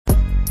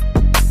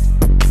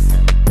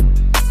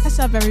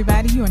up,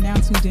 everybody? You are now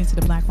tuned into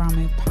the Black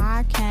Ramen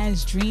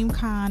Podcast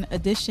Dreamcon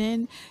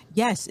edition.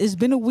 Yes, it's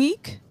been a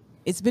week.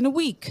 It's been a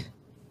week.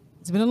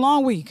 It's been a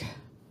long week.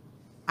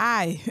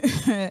 My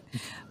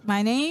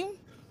name,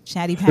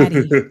 Chatty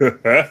Patty.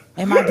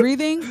 Am I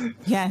breathing?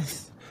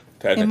 Yes.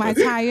 Am I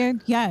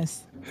tired?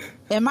 Yes.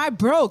 Am I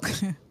broke?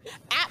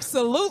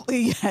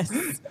 Absolutely,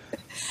 yes.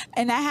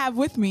 And I have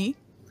with me...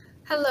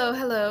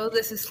 Hello.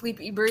 This is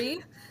Sleepy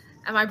Bree.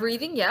 Am I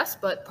breathing? Yes,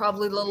 but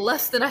probably a little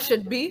less than I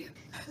should be.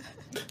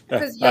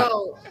 Because,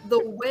 the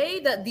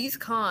way that these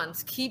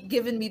cons keep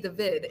giving me the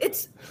vid,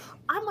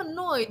 I'm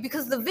annoyed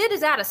because the vid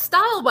is out of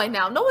style by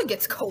now. No one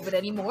gets COVID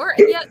anymore,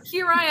 and yet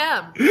here I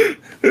am.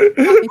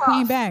 It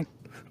came back.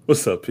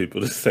 What's up, people?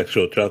 This is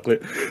Sexual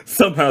Chocolate.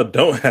 Somehow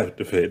don't have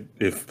the vid.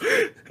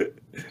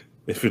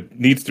 If it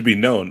needs to be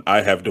known,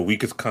 I have the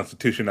weakest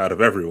constitution out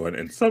of everyone,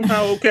 and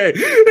somehow okay.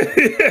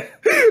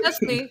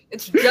 Just me.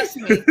 It's just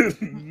me.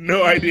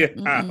 No idea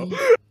how.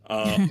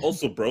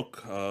 Also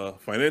broke.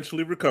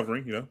 Financially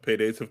recovering.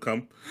 Paydays have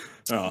come.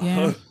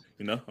 I'm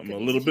a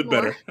little bit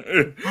better.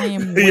 I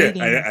am waiting.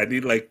 Yeah, I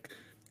need like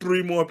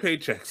 3 more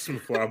paychecks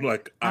before I'm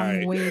like,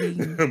 I'm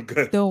waiting. I'm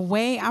good. The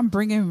way I'm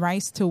bringing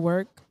rice to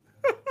work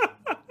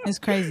is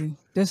crazy.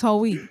 This whole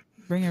week,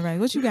 bringing rice.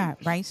 What you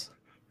got? Rice?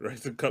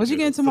 Rice and cup what you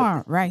getting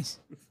tomorrow? Rice.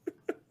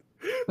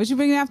 What you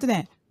bringing after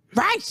that?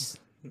 Rice.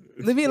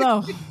 Leave me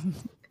alone.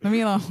 Leave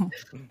me alone.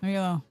 Leave me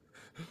alone.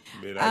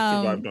 Man, I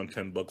survived on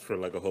 $10 for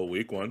like a whole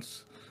week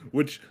once,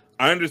 which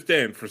I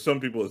understand for some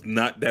people is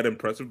not that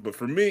impressive, but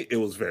for me it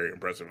was very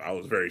impressive. I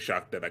was very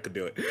shocked that I could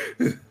do it.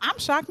 I'm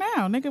shocked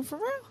now, nigga, for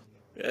real.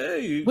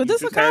 Yeah, with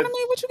this economy,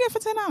 what you get for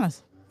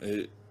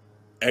 $10?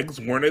 Eggs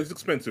weren't as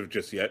expensive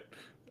just yet.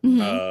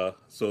 Mm-hmm.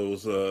 So it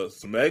was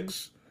some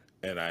eggs,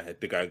 and I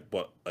think I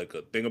bought like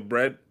a thing of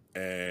bread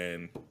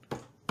and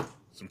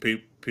some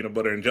peanut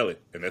butter and jelly,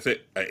 and that's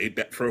it. I ate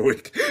that for a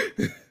week.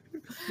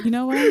 You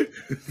know what?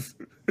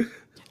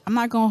 I'm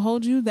not gonna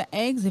hold you. The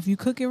eggs, if you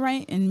cook it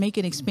right and make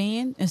it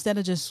expand, instead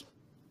of just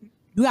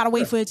you gotta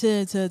wait for it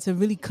to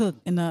really cook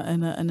in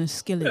a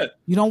skillet. Yeah.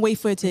 You don't wait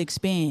for it to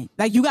expand.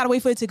 Like you gotta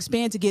wait for it to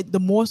expand to get the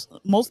most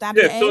out of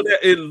the egg. So that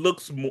it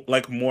looks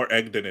like more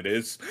egg than it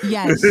is.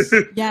 Yes.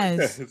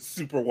 It's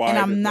super wide. And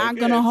I'm not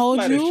gonna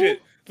hold you.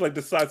 It's like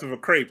the size of a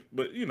crepe,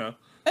 but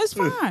it's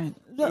fine.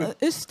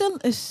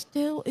 It's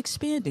still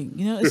expanding.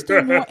 It's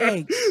still more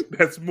eggs.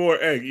 That's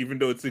more egg, even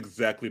though it's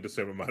exactly the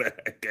same amount of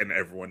egg, and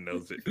everyone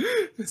knows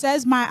it.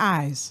 Says my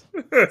eyes.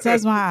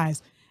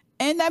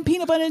 And that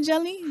peanut butter and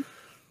jelly,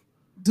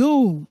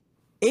 dude,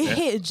 it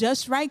hit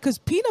just right because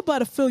peanut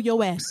butter fill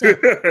your ass up.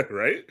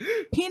 Right?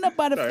 Peanut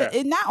butter.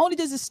 It not only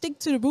does it stick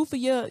to the roof of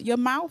your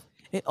mouth,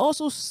 it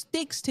also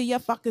sticks to your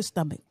fucking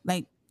stomach.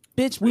 Like,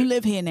 bitch, we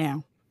live here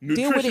now.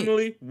 Deal with it.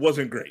 Nutritionally,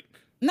 wasn't great.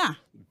 Nah.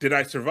 Did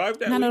I survive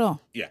that? Not at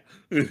all. Yeah.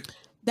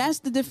 That's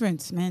the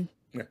difference, man.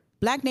 Yeah.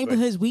 Black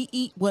neighborhoods, we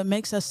eat what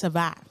makes us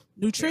survive.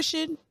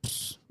 Nutrition,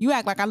 you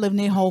act like I live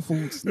near Whole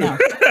Foods. No.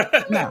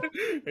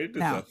 It's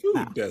a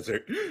food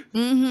desert.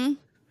 Mm-hmm.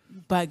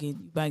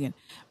 Bugging.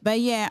 But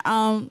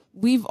yeah,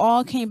 we've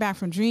all came back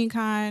from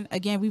Dreamcon.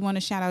 Again, we want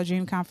to shout out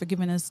Dreamcon for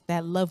giving us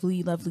that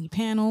lovely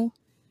panel.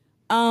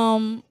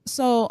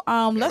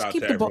 Let's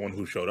keep the everyone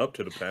who showed up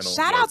to the panel.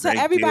 Shout out to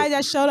everybody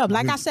that showed up.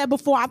 Like I said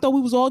before, I thought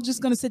we was all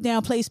just gonna sit down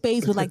and play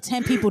spades with like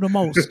 10 people the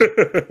most.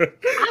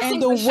 I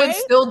think we should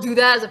still do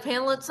that as a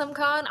panel at some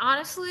con,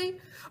 honestly.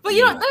 But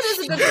that is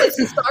a good place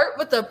to start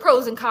with the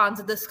pros and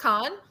cons of this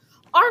con.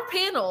 Our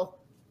panel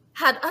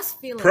had us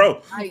feeling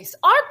nice.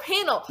 Our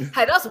panel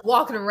had us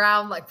walking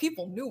around like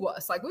people knew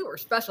us, like we were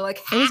special.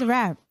 Like it was a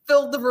wrap.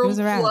 Filled the room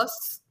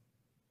plus.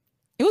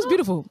 It was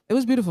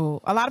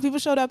beautiful. A lot of people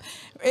showed up.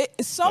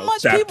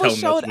 Much people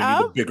showed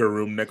up. A bigger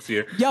room next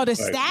year. Yo, the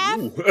staff.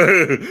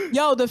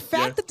 The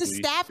fact that the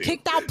staff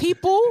kicked out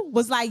people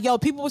was like,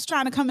 people was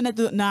trying to come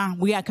in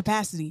we got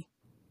capacity.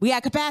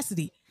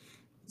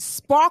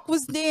 Spark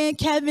was there,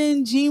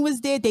 Kevin, Gene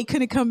was there. They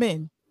couldn't come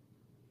in.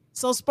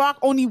 So Spark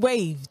only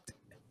waved.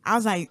 I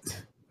was like,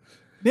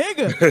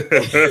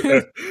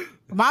 nigga.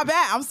 My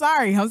bad. I'm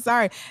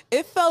sorry.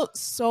 It felt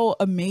so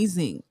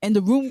amazing. And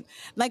the room,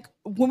 like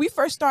when we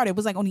first started, it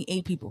was like only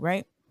 8 people,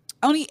 right?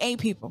 Only 8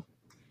 people.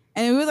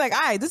 And we was like,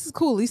 all right, this is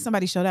cool. At least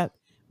somebody showed up.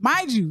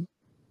 Mind you,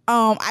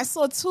 I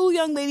saw 2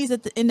 young ladies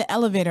in the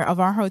elevator of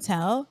our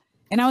hotel.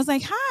 And I was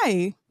like,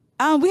 hi,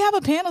 we have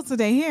a panel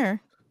today here.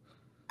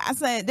 I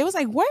said, they was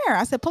like, where?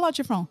 I said, pull out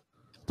your phone.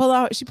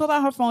 She pulled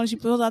out her phone. She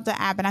pulled out the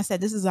app. And I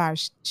said, this is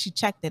ours. She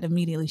checked it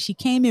immediately. She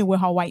came in with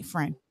her white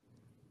friend.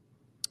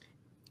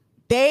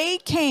 They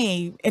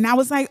came and I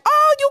was like,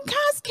 oh, you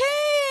guys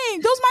came.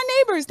 Those are my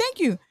neighbors. Thank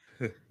you.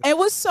 It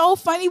was so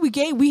funny.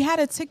 We had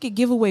a ticket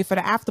giveaway for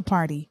the after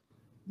party,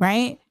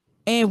 right?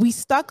 And we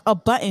stuck a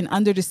button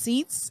under the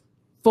seats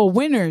for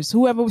winners.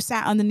 Whoever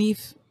sat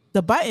underneath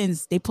the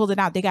buttons, they pulled it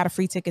out. They got a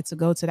free ticket to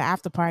go to the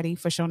after party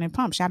for Shonen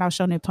Pump. Shout out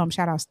Shonen Pump.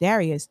 Shout out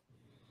Darius.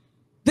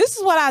 This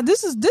is what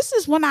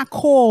I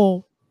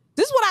call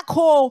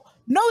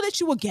know that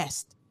you a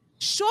guest.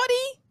 Shorty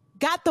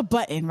got the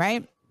button,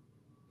 right?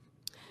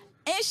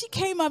 And she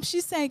came up,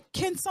 she said,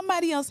 can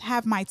somebody else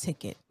have my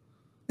ticket?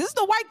 This is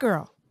the white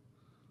girl.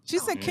 She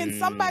said, can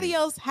somebody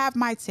else have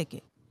my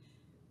ticket?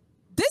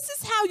 This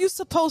is how you're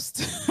supposed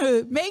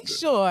to make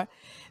sure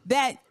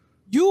that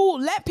you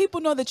let people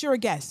know that you're a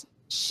guest.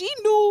 She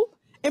knew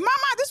in my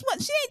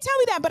mind, she didn't tell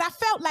me that, but I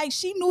felt like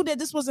she knew that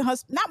this wasn't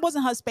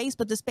her space,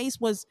 but the space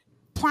was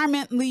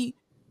prominently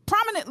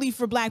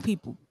for black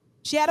people.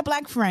 She had a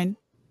black friend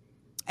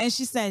and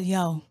she said,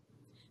 yo.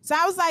 So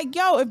I was like,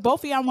 yo, if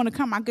both of y'all want to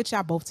come, I'll get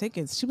y'all both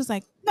tickets. She was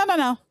like,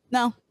 no.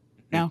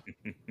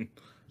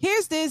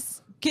 Here's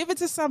this. Give it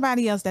to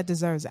somebody else that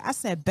deserves it. I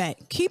said,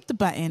 bet. Keep the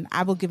button.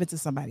 I will give it to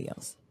somebody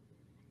else.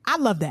 I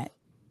love that.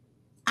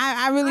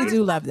 I really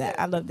do love that.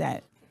 I love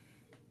that.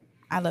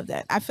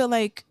 I feel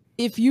like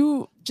if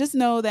you just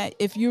know that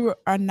if you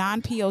are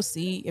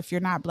non-POC, if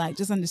you're not black,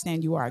 just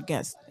understand you are a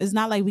guest. It's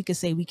not like we could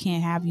say we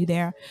can't have you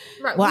there.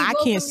 Right. Well, I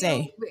can't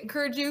say. We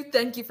encourage you.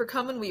 Thank you for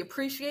coming. We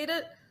appreciate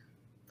it.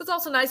 But it's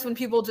also nice when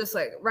people just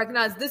like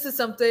recognize this is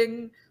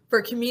something for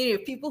a community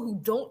of people who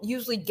don't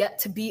usually get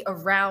to be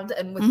around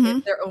and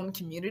within their own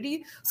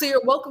community. So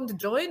you're welcome to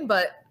join,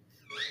 but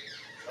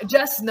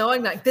just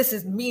knowing that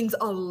this means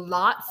a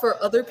lot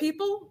for other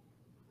people,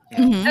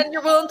 and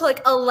you're willing to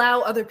like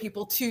allow other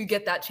people to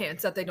get that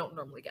chance that they don't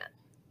normally get.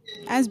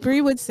 As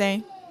Bree would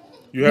say,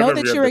 know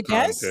that you're a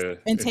guest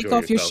and take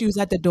off your shoes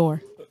at the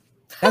door.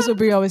 That's what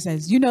Bree always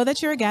says. You know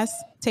that you're a guest,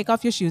 take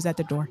off your shoes at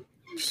the door.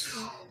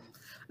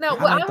 Now,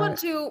 I want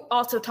to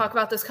also talk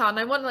about this con.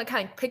 I want to like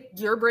kind of pick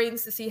your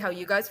brains to see how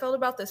you guys felt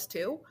about this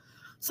too.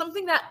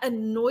 Something that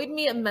annoyed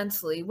me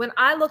immensely when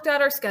I looked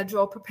at our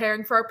schedule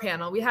preparing for our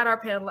panel. We had our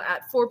panel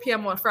at 4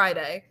 p.m. on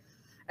Friday,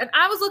 and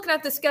I was looking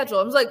at the schedule.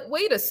 I was like,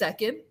 wait a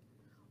second.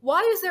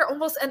 Why is there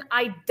almost an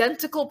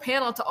identical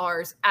panel to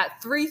ours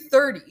at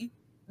 3:30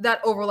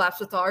 that overlaps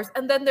with ours?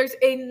 And then there's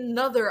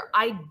another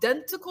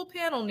identical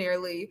panel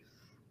nearly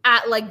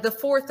at like the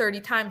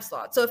 4:30 time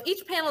slot. So if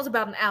each panel is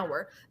about an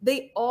hour,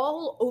 they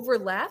all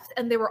overlapped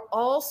and they were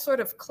all sort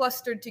of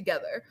clustered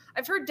together.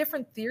 I've heard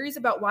different theories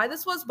about why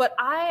this was, but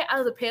I,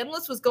 as a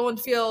panelist, was going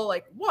to feel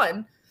like,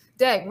 one,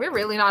 dang, we're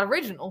really not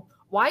original.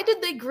 Why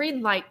did they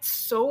greenlight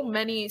so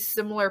many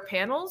similar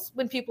panels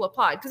when people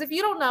applied? Because if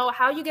you don't know,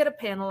 how you get a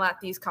panel at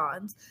these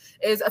cons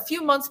is a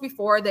few months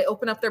before they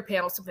open up their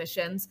panel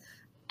submissions,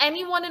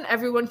 anyone and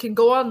everyone can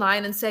go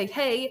online and say,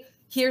 hey,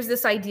 here's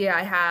this idea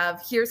I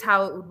have. Here's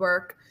how it would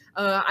work.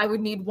 I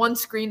would need one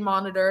screen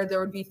monitor. There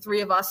would be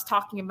 3 of us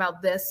talking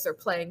about this or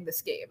playing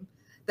this game.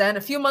 Then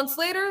a few months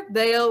later,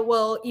 they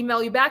will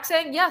email you back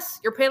saying, yes,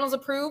 your panel's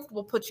approved.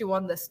 We'll put you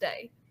on this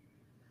day.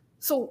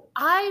 So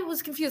I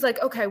was confused.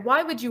 Like, okay,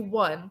 why would you,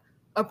 1,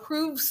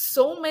 approve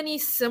so many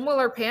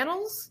similar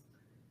panels?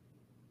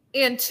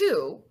 And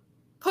 2,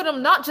 put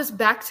them not just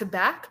back to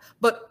back,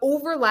 but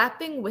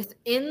overlapping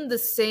within the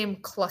same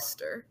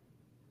cluster?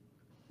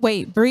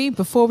 Wait, Bree,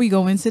 before we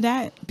go into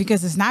that,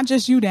 because it's not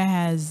just you that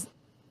has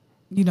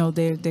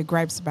their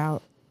gripes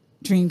about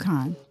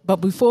Dreamcon. But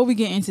before we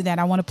get into that,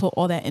 I want to put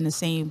all that in the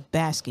same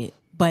basket.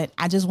 But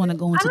I just want to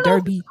go into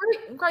Derby.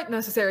 Quite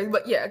necessary,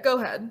 but yeah, go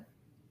ahead.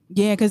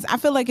 Yeah, because I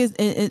feel like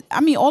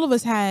all of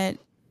us had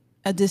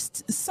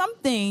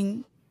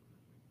something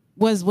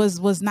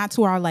was not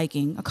to our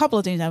liking. A couple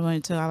of things I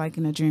wanted to our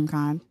liking at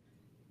Dreamcon.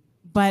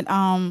 But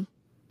I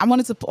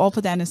wanted to all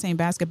put that in the same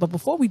basket. But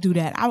before we do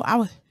that,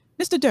 I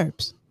Mr.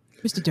 Derbs.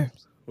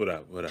 What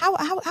up?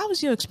 How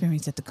was your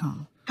experience at the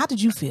con? How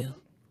did you feel?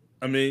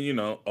 I mean,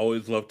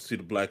 always love to see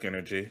the black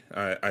energy.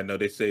 I know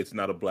they say it's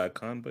not a black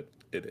con, but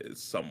it is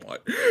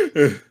somewhat.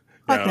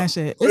 Fuck that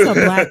shit. It's a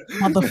black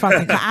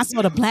motherfucking con. I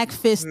saw the black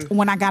fist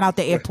when I got out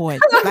the airport.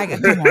 Like,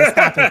 come on,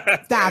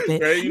 stop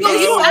it.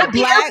 Right, at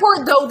the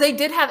airport, though, they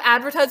did have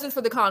advertisements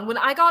for the con. When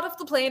I got off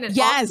the plane in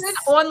Austin,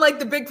 on like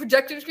the big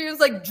projection screen, it was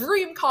like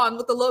Dreamcon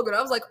with the logo. And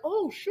I was like,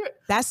 oh shit,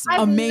 that's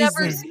amazing. I've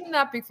never seen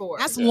seen that before.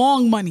 That's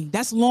long money.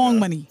 That's long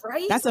money.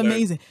 Right? That's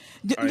amazing.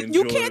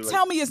 You can't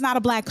tell me it's not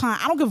a black con.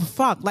 I don't give a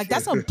fuck. Like,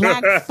 that's a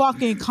black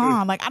fucking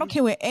con. Like, I don't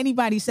care what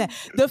anybody said.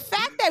 The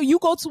fact that you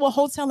go to a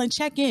hotel and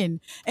check in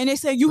and they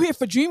say you here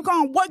for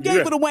Dreamcon, what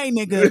gave it away,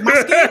 nigga? My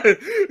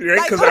skin?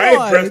 Right? Because I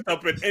ain't dressed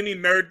up in any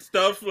nerd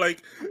stuff.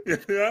 Like,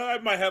 I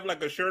might have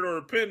like a shirt or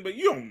a pin, but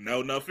you don't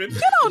know nothing.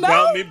 You don't know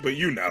about me, but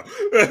you know.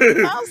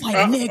 I was like,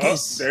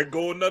 niggas. There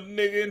go another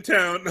nigga in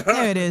town.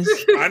 There it is.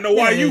 I know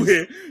why you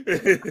here.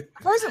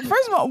 First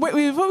of all, wait,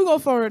 before we go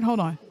forward, hold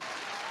on.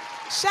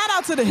 Shout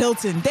out to the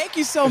Hilton. Thank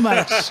you so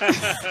much.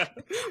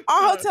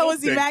 Our hotel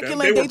was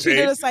immaculate. They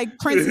treated us like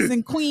princes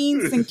and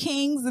queens and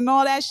kings and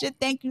all that shit.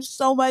 Thank you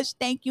so much.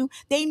 Thank you.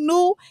 They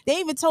knew. They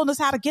even told us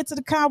how to get to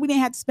the car. We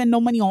didn't have to spend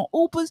no money on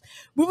Ubers.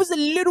 We was a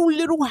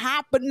little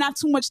hot, but not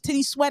too much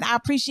titty sweat. I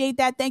appreciate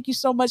that. Thank you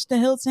so much to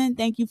Hilton.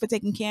 Thank you for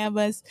taking care of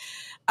us.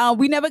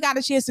 We never got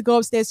a chance to go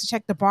upstairs to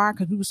check the bar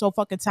because we were so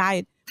fucking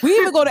tired. We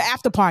didn't even go to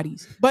after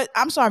parties. But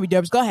I'm sorry,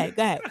 Debs. Go ahead.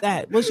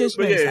 What's your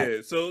experience?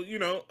 Yeah. So,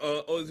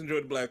 always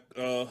enjoyed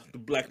the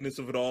blackness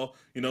of it all.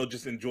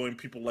 Just enjoying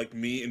people like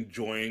me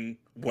enjoying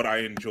what I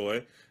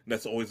enjoy.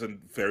 That's always a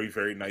very,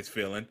 very nice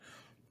feeling.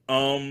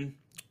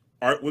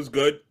 Art was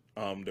good.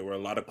 There were a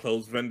lot of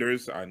clothes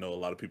vendors. I know a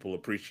lot of people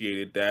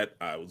appreciated that.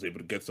 I was able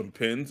to get some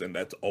pins, and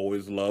that's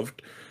always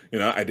loved.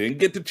 I didn't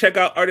get to check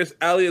out Artist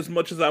Alley as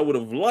much as I would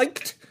have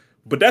liked,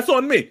 but that's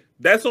on me.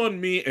 That's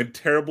on me and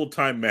terrible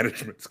time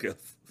management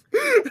skills.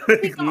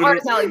 Speaking of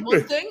Artist Alley,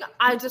 one thing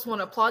I just want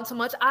to applaud so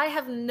much. I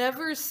have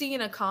never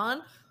seen a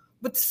con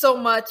with so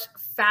much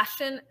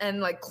fashion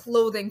and like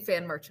clothing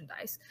fan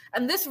merchandise.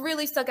 And this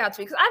really stuck out to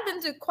me because I've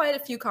been to quite a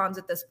few cons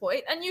at this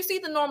point, and you see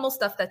the normal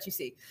stuff that you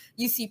see.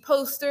 You see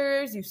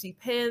posters, you see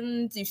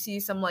pins, you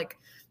see some like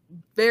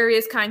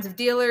various kinds of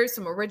dealers,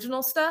 some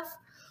original stuff.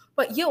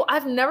 But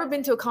I've never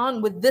been to a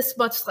con with this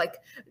much like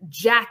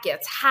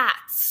jackets,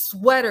 hats,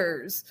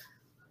 sweaters,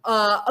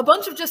 a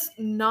bunch of just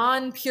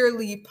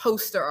non-purely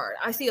poster art.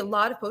 I see a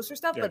lot of poster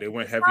stuff, Yeah, but they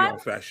went heavy on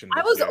fashion.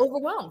 I was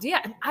overwhelmed.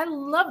 Yeah, and I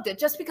loved it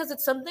just because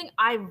it's something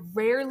I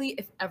rarely,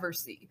 if ever,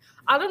 see.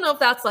 I don't know if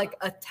that's like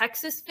a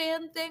Texas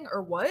fan thing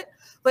or what,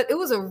 but it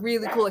was a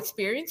really cool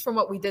experience from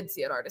what we did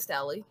see at Artist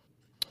Alley.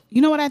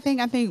 You know what I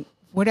think? I think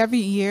what every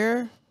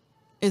year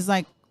is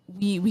like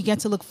we get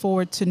to look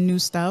forward to new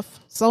stuff.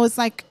 So it's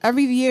like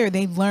every year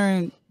they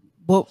learn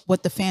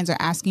what the fans are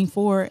asking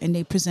for and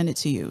they present it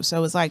to you.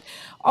 So it's like,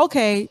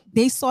 okay,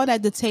 they saw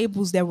that the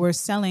tables that were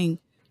selling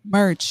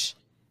merch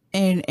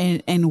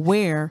and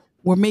wear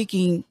were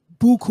making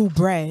buku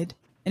bread.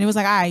 And it was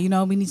like, all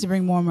right, we need to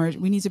bring more merch.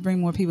 We need to bring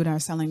more people that are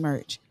selling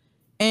merch.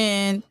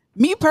 And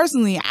me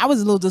personally, I was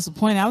a little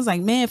disappointed. I was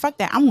like, man, fuck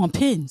that. I want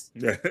pins.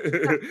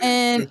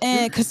 and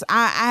because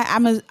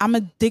I'm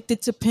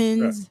addicted to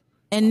pins. Yeah.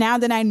 And now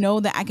that I know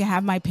that I can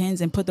have my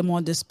pins and put them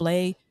on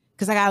display,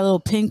 because I got a little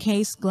pin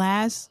case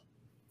glass,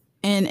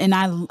 and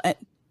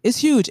it's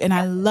huge, and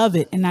I love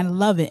it, and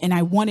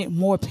I wanted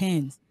more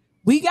pins.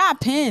 We got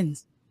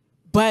pins,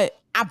 but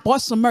I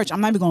bought some merch.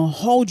 I'm not even gonna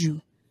hold you.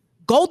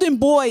 Golden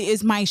Boy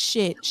is my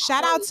shit.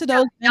 Shout out to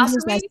those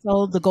vendors that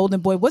sold the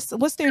Golden Boy. What's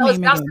their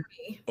name again?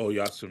 Oh,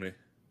 Yasumi.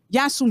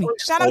 Yasumi.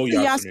 Shout out to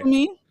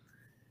Yasumi.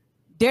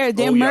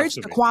 Their merch,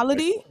 the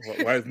quality.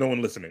 Why is no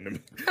one listening to me?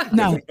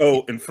 No.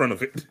 Oh, in front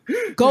of it.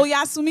 Go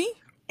Yasumi.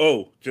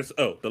 Oh, just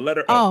O. The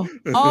letter O.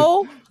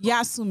 Oh,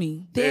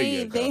 Yasumi.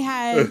 They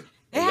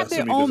had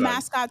their own design.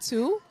 Mascot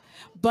too,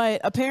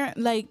 but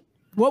apparently, like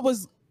what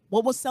was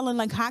selling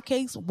like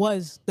hotcakes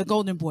was the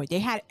Golden Boy. They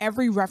had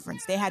every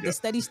reference. They had the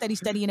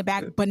steady in the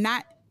back, but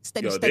not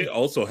steady. They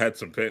also had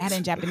some pins. Had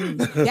in Japanese.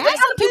 They had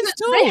some pins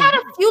too. They had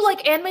a few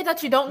like anime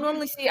that you don't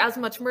normally see as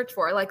much merch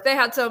for. Like they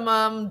had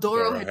some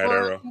Doro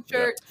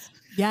t-shirts. Yeah.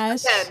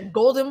 Yes. Again,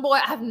 Golden Boy.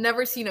 I've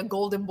never seen a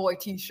Golden Boy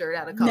t-shirt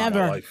at a con.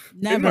 Never.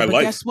 But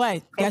guess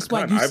what?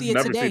 You see it today.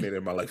 I've never seen it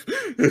in my life.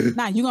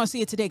 Nah, you're gonna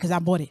see it today because I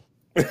bought it.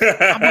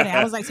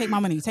 I was like, take my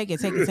money, take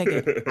it.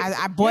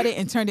 I bought it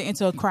and turned it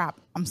into a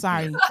crop. I'm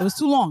sorry, it was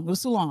too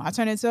long. I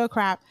turned it into a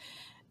crop,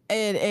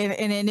 and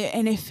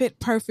it fit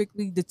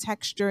perfectly. The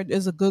texture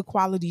is a good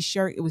quality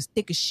shirt. It was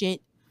thick as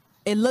shit.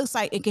 It looks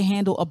like it can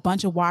handle a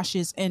bunch of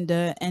washes, and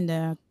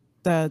the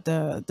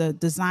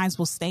designs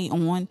will stay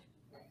on.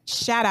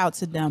 Shout out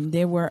to them.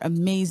 They were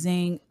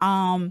amazing.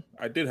 I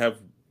did have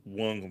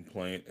one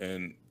complaint,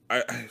 and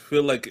I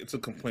feel like it's a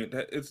complaint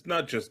that it's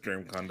not just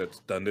Dreamcon that's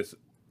done this.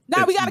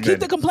 Now we gotta keep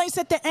the complaints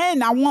at the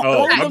end. I want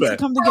all of them to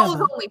come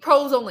together.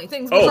 Pros only.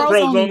 Things. Pros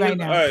only right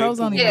now. Right, pros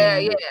only.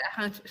 Yeah.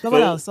 So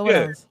what else?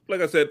 Like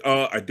I said,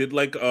 I did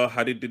like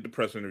how they did the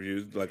press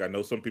interviews. Like I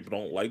know some people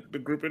don't like the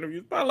group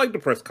interviews, but I like the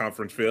press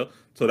conference feel.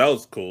 So that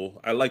was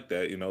cool. I like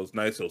that. It was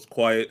nice. It was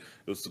quiet.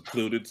 It was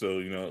secluded.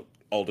 So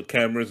all the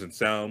cameras and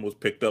sound was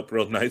picked up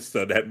real nice.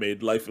 So that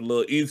made life a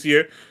little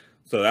easier.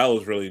 So that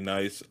was really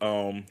nice.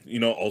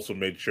 Also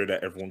made sure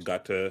that everyone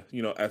got to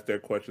ask their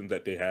questions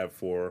that they have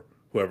for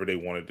whoever they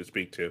wanted to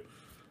speak to.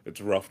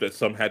 It's rough that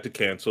some had to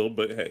cancel,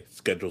 but hey,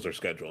 schedules are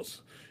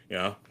schedules.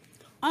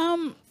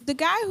 The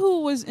guy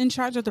who was in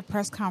charge of the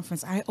press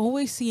conference, I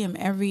always see him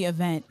every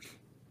event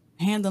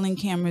handling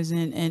cameras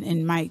and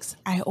mics.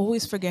 I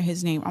always forget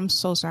his name. I'm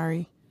so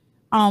sorry.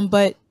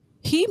 But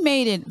he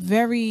made it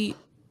very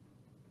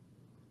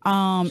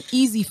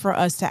easy for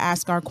us to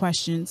ask our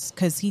questions,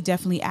 because he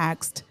definitely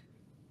asked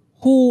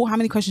how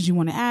many questions you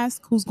want to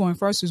ask, who's going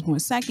first, who's going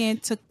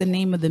second, took the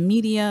name of the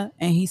media,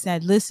 and he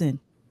said, listen,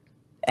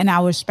 and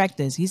I respect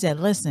this. He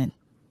said, listen,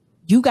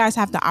 you guys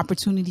have the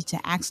opportunity to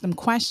ask them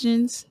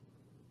questions.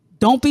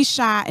 Don't be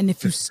shy. And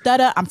if you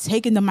stutter, I'm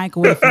taking the mic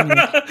away from you.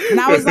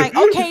 And I was like,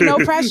 okay, no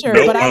pressure.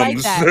 But I like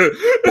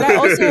that. But I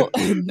also,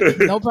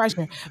 no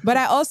pressure. But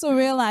I also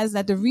realized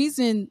that the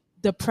reason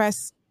the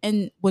press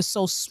was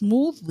so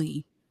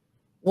smoothly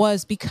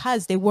was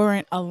because there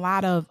weren't a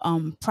lot of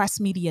press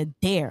media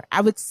there.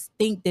 I would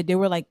think that there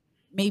were like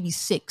maybe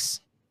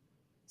six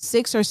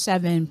or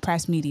seven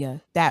press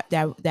media that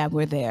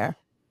were there,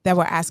 that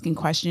were asking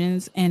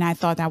questions. And I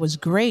thought that was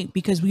great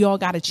because we all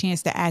got a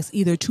chance to ask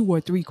either 2 or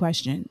 3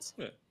 questions.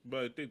 Yeah,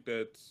 but I think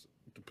that's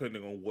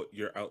depending on what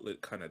your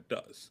outlet kind of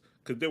does.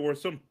 Because there were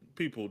some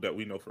people that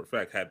we know for a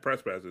fact had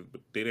press passes, but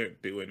they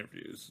didn't do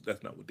interviews.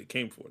 That's not what they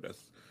came for.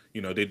 That's,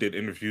 they did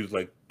interviews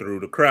like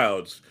through the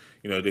crowds.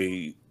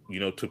 They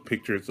took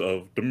pictures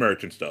of the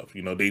merch and stuff.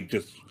 They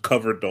just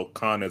covered the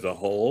con as a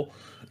whole.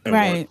 and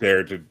weren't Right.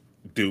 there to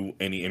do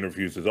any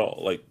interviews at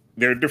all. Like,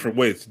 there are different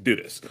ways to do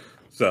this.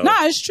 So No,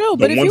 it's true. the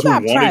But if you ones who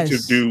got wanted to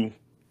press, do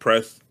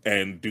press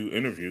and do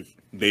interviews,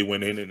 they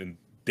went in and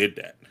did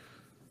that.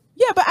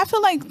 yeah, but I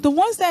feel like the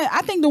ones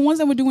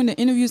that were doing the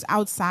interviews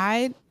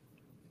outside,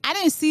 I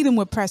didn't see them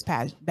with press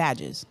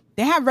badges.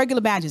 They have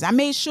regular badges. I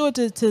made sure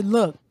to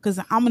look because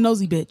I'm a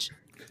nosy bitch.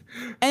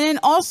 And then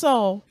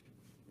also,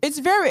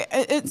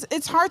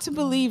 it's hard to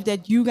believe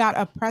that you got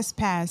a press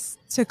pass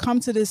to come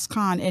to this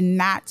con and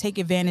not take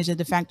advantage of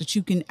the fact that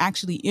you can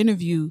actually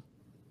interview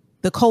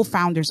the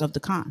co-founders of the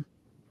con.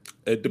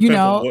 It depends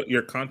on what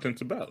your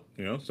content's about.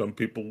 Some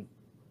people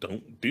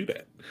don't do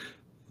that.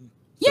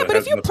 Yeah, but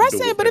if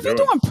you're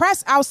doing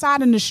press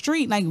outside in the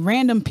street, like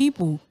random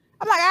people,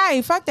 I'm like, all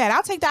right, fuck that.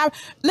 I'll take that.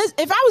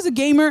 If I was a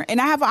gamer and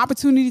I have an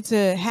opportunity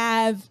to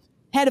have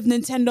head of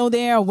Nintendo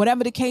there or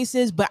whatever the case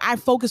is, but I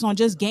focus on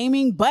just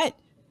gaming, but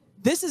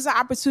this is an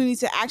opportunity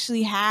to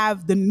actually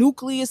have the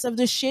nucleus of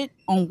the shit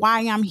on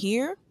why I'm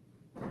here.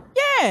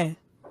 Yeah,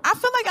 I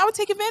feel like I would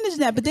take advantage of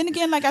that. But then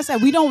again, like I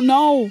said, we don't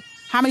know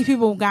how many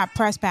people got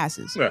press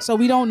passes. Yeah. So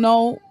we don't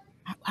know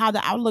how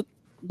the outlook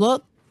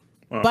looked.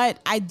 But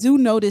I do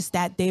notice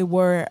that they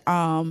were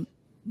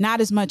not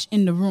as much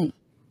in the room.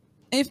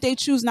 If they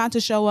choose not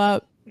to show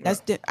up,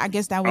 I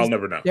guess that was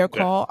their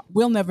call. Yeah.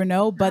 We'll never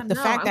know. But the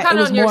fact that it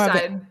was more of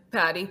it,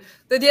 Patty,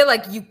 the idea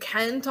like you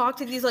can talk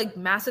to these like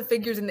massive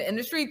figures in the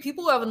industry,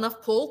 people who have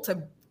enough pull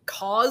to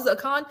cause a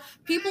con,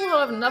 people who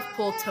have enough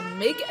pull to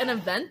make an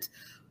event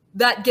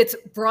that gets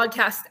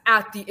broadcast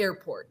at the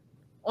airport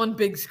on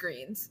big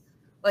screens.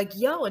 Like,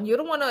 yo, and you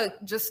don't want to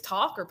just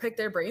talk or pick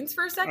their brains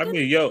for a second? I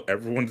mean,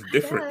 everyone's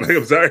different. Like,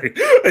 I'm sorry.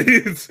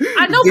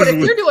 I know, but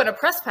if you're doing a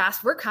press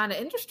pass, we're kind of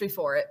industry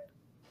for it.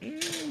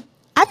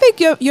 I think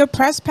your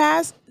press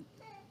pass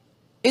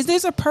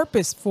there's a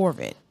purpose for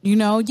it.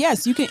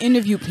 Yes, you can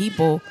interview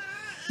people.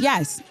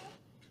 Yes.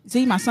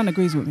 See, my son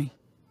agrees with me.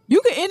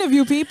 You can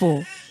interview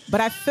people, but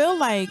I feel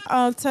like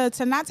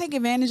to not take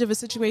advantage of a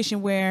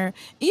situation where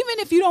even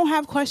if you don't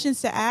have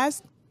questions to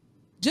ask,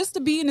 just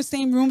to be in the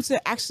same room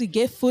to actually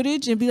get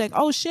footage and be like,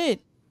 oh shit,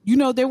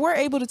 they were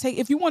able to take,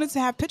 if you wanted to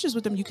have pictures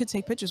with them, you could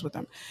take pictures with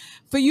them.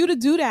 For you to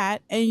do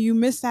that and you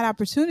miss that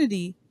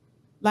opportunity,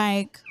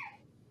 like,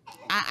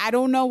 I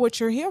don't know what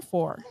you're here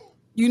for.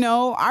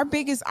 Our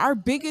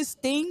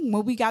biggest thing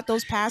when we got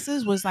those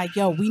passes was like,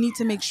 yo, we need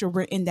to make sure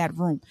we're in that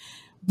room.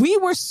 We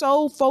were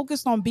so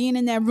focused on being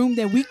in that room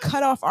that we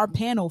cut off our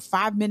panel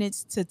 5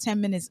 minutes to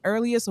 10 minutes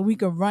earlier so we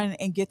could run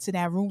and get to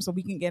that room so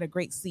we can get a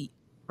great seat.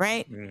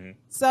 Right. Mm-hmm.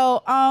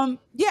 So,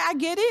 yeah, I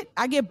get it.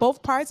 I get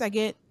both parts. I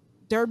get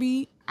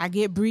Derby. I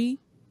get Bree.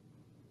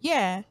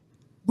 Yeah.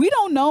 We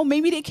don't know.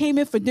 Maybe they came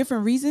in for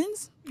different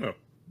reasons. Oh.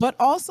 But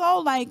also,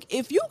 like,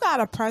 if you got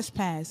a press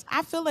pass,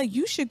 I feel like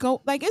you should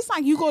go. Like, it's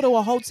like you go to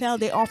a hotel,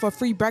 they offer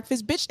free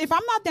breakfast. Bitch, if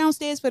I'm not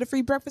downstairs for the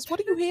free breakfast,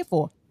 what are you here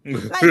for?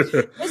 Like,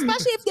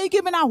 especially if they're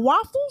giving out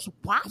waffles.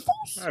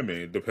 Waffles? I mean,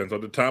 it depends on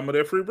the time of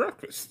their free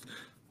breakfast.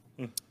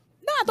 Nah,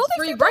 don't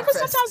they free breakfast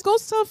sometimes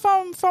goes to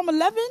from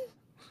 11?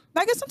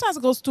 Like, sometimes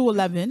it goes to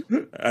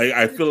 11.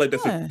 I feel like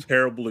that's a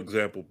terrible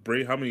example.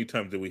 Brie, how many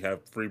times did we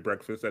have free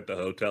breakfast at the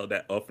hotel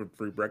that offered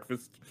free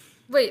breakfast?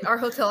 Wait, our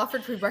hotel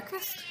offered free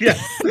breakfast? Yeah.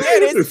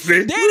 There it is.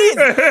 There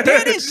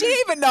it is. She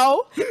didn't even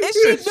know.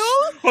 If she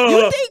knew,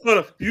 hold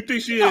on. You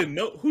think she didn't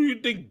know? Who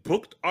you think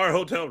booked our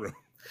hotel room?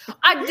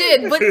 I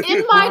did, but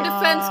in my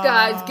defense,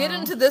 guys, get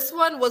into this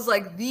one was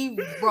like the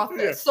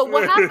roughest. So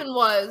what happened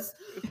was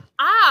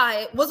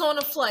I was on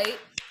a flight.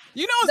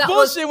 It's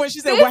bullshit when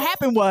she said what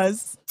happened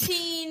was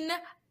 15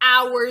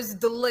 hours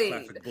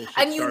delayed.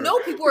 And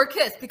people were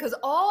kissed because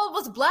all of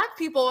us black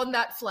people on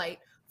that flight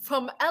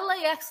from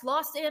LAX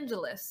Los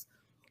Angeles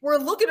were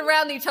looking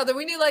around each other.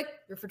 We knew, like,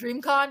 you're for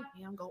Dreamcon?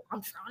 Yeah,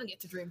 I'm trying to get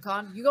to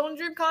Dreamcon. You going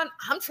to Dreamcon?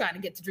 I'm trying to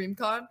get to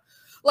Dreamcon.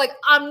 Like,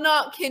 I'm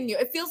not kidding you.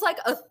 It feels like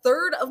a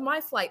third of my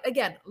flight,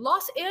 again,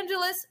 Los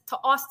Angeles to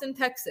Austin,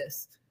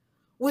 Texas,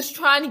 was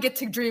trying to get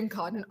to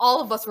Dreamcon. And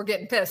all of us were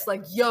getting pissed.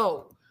 Like,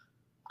 yo,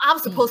 I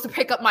was supposed to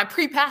pick up my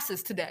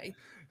pre-passes today.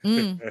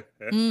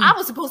 I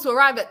was supposed to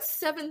arrive at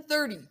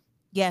 7:30.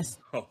 Yes.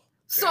 Oh,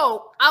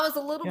 so I was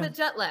a little bit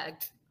jet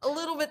lagged, a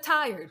little bit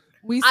tired.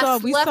 We saw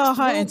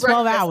her in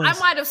 12 hours. I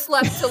might have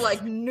slept till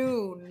like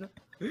noon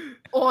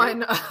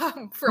on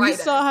Friday. We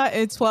saw her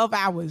in 12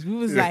 hours. We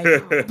was like,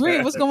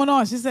 Brie, what's going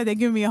on? She said, they're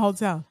giving me a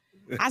hotel.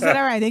 I said,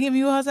 all right, they give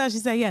you a hotel? She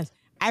said, yes.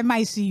 I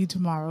might see you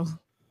tomorrow.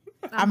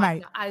 I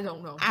might. I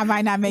don't know. I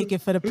might not make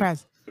it for the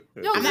press.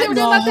 No, they were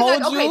doing that thing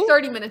like, okay,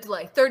 30-minute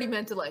delay,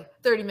 30-minute delay,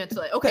 30-minute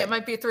delay. Okay, it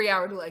might be a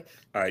 3-hour delay.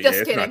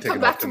 Just kidding.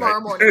 Come back tomorrow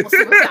morning. We'll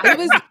see what's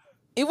happening.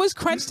 It was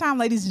crunch time,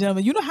 ladies and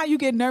gentlemen. You know how you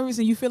get nervous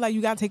and you feel like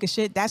you got to take a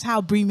shit? That's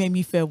how Bree made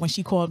me feel when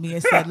she called me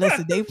and said,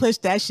 listen, they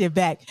pushed that shit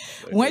back.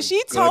 When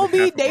she told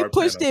me they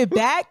pushed it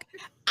back,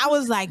 I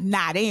was like,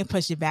 nah, they ain't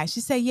pushed it back.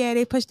 She said, yeah,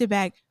 they pushed it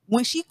back.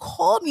 When she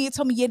called me and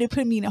told me, yeah, they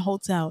put me in a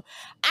hotel,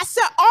 I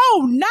said,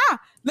 oh, nah.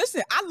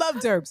 Listen, I love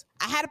Derbs.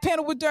 I had a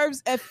panel with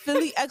Derbs at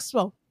Philly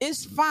Expo.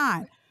 It's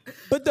fine.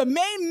 But the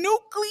main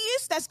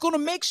nucleus that's gonna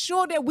make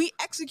sure that we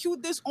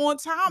execute this on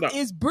time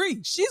is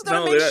Bree. She's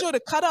gonna make sure to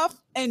cut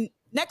off and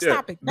next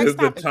topic. There's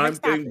the time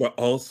thing, but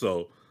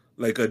also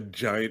like a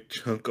giant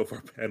chunk of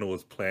our panel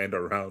was planned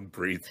around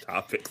Bree's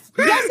topics.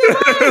 Yes,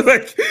 it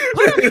was.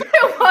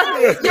 It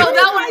was. Yo,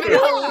 that would be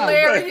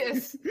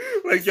hilarious.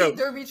 Like yo,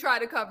 Derby try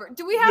to cover.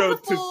 Do we have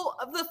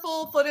the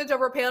full footage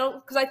of our panel?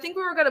 Because I think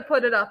we were gonna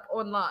put it up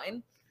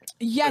online.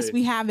 Yes,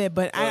 we have it,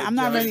 but I'm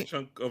not ready. A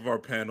chunk of our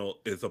panel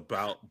is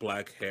about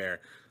black hair.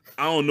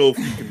 I don't know if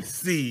you can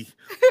see,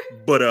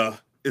 but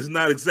it's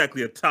not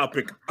exactly a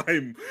topic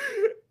I'm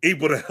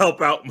able to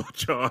help out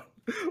much on.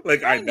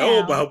 Like I know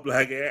about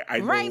black hair. I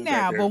know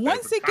now, but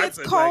once it gets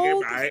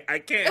cold, I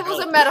can't. It was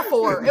a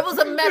metaphor. It was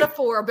a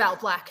metaphor about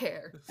black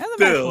hair.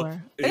 It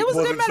was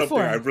a good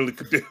metaphor. I really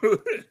could do.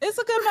 It's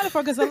a good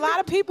metaphor because a lot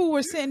of people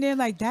were sitting there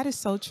like, "That is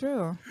so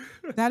true.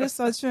 That is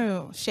so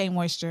true." Shea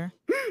Moisture,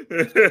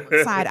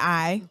 side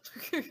eye.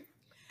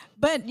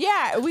 But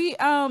yeah, we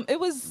it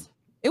was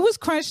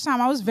crunch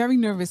time. I was very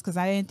nervous because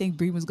I didn't think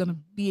Bree was gonna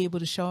be able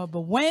to show up.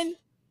 But when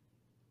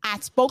I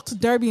spoke to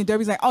Derby and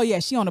Derby's like, "Oh yeah,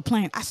 she on the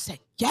plane," I said,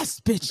 "Yes,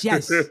 bitch,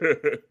 yes."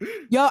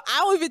 Yo, I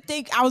don't even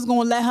think I was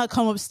gonna let her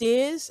come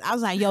upstairs. I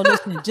was like, "Yo,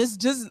 listen,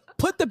 just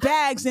put the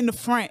bags in the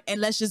front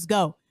and let's just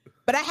go."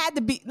 But I had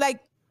to be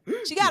like,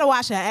 she got to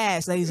wash her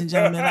ass, ladies and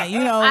gentlemen. Like, you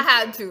know, I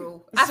had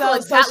to. I feel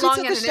like that she long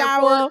took at a an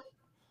shower. airport.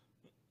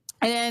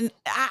 And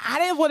I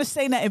didn't want to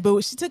say nothing,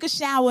 but she took a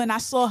shower and I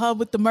saw her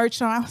with the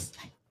merch on. I was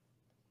like,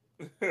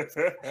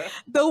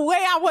 the way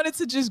I wanted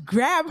to just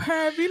grab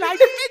her and be like,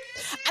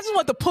 bitch, I just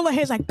want to pull her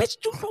hair like, bitch,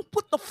 you know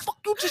what the fuck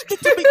you just did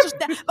to me just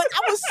that. Like,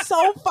 I was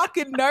so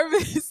fucking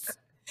nervous.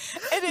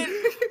 And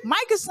then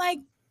Mike is like,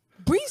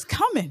 Bree's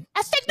coming.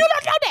 I said, do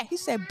not know that. He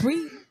said,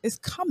 Bree is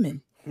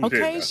coming.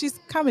 Okay, she's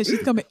coming.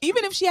 She's coming.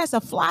 Even if she has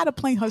to fly the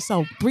plane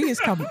herself, Bree is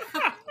coming.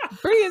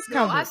 Bree is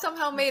coming. I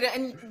somehow made it,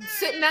 and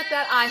sitting at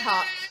that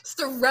IHOP,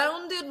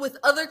 surrounded with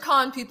other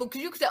con people,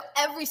 because you could tell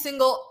every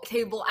single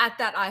table at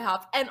that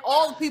IHOP, and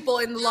all the people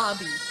in the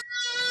lobby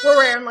were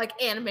wearing like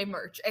anime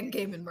merch and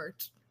gaming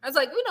merch. I was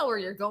like, we know where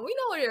you're going. We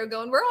know where you're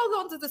going. We're all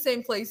going to the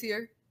same place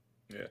here.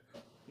 Yeah,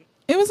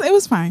 it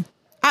was fine.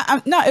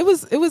 No, it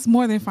was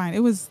more than fine.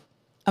 It was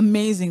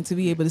amazing to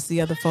be able to see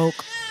other folk.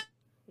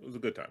 It was a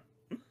good time.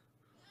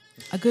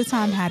 A good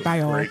time had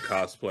by all. Great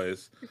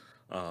cosplays.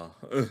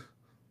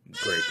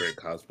 Great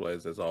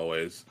cosplays as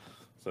always.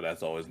 So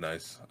that's always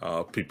nice.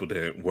 People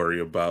didn't worry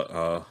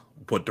about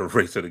what the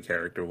race of the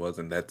character was,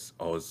 and that's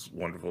always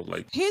wonderful.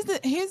 Like here's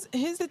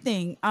the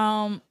thing.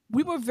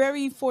 We were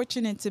very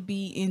fortunate to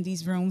be in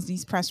these rooms,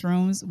 these press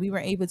rooms. We were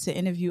able to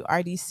interview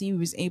RDC. We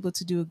was able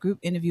to do a group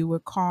interview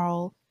with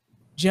Carl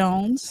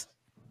Jones.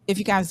 If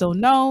you guys don't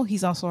know,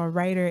 he's also a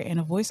writer and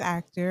a voice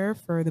actor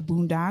for the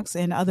Boondocks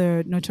and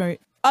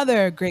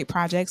other great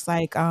projects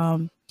like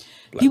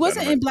he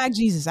wasn't in Black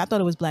Jesus. I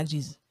thought it was Black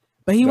Jesus.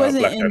 But he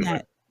wasn't in Dynamite.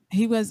 That.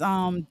 He was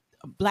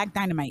Black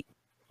Dynamite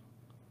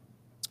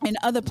and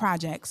other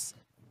projects.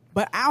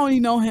 But I only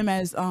know him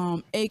as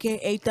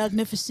AKA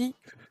Thugnificent,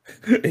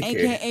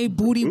 AKA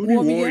Booty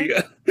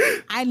Warrior.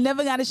 I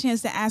never got a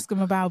chance to ask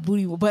him about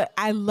Booty, but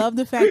I love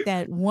the fact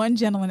that one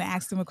gentleman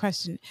asked him a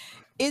question.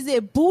 Is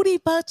it booty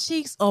butt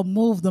cheeks or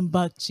move them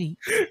butt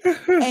cheeks?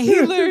 And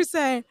he literally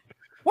said,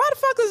 why the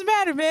fuck does it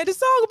matter, man?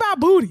 It's all about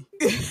booty.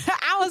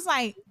 I was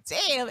like,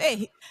 damn,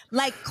 hey,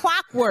 like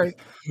clockwork.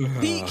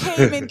 He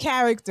came in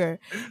character.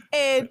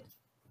 And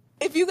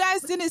if you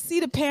guys didn't see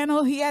the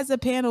panel, he has a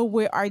panel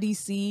with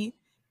RDC.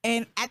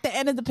 And at the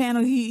end of the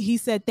panel, he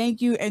said,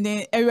 thank you. And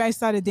then everybody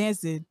started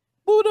dancing.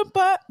 Booty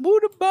butt,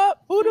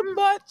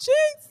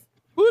 cheeks.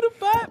 Booty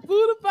butt.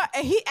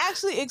 And he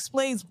actually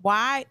explains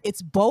why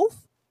it's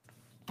both.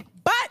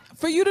 But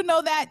for you to know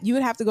that, you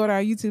would have to go to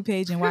our YouTube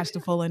page and watch the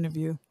full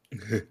interview.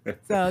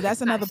 So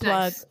that's another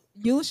plug. Nice.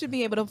 You should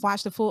be able to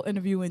watch the full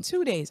interview in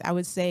 2 days. I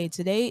would say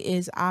today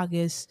is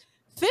August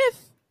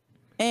 5th,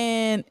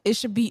 and it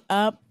should be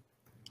up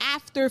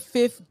after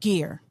 5th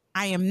gear.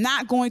 I am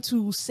not going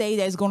to say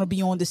that it's going to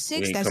be on the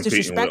 6th. That's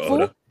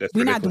disrespectful.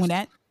 We're not doing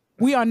that.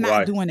 We are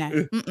not doing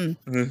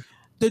that.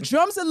 The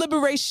Drums of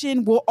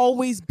Liberation will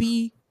always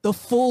be the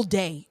full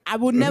day. I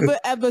will never,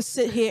 ever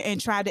sit here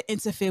and try to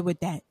interfere with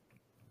that.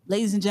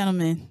 Ladies and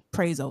gentlemen,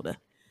 praise Oda.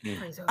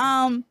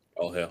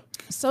 Oh hell.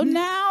 So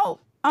now,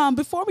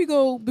 before we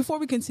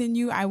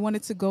continue, I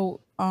wanted to go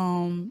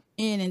in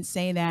and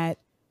say that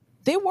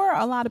there were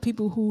a lot of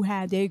people who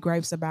had their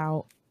gripes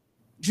about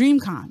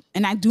Dreamcon,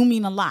 and I do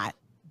mean a lot.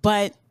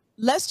 But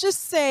let's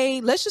just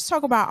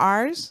talk about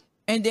ours,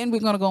 and then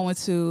we're gonna go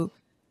into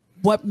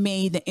what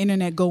made the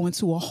internet go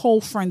into a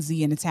whole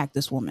frenzy and attack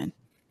this woman.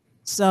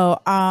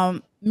 So,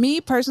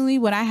 me personally,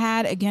 what I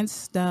had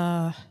against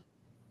the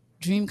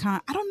Dreamcon,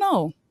 I don't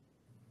know.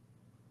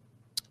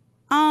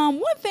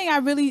 One thing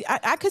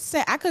I could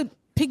say, I could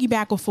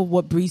piggyback off of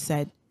what Bree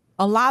said.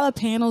 A lot of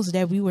panels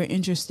that we were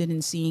interested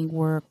in seeing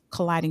were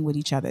colliding with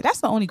each other.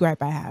 That's the only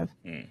gripe I have.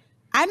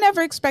 I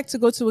never expect to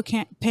go to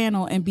a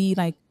panel and be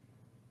like,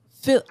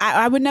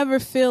 I would never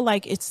feel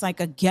like it's like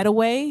a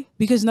getaway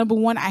because number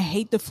one, I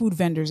hate the food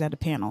vendors at a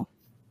panel.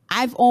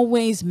 I've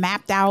always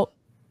mapped out.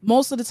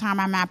 Most of the time,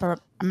 I map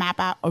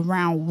out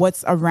around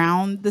what's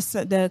around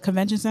the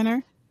convention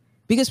center.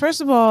 Because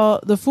first of all,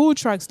 the food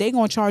trucks, they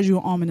gonna charge you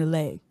an arm and a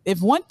leg.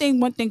 If one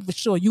thing for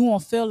sure, you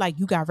won't feel like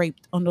you got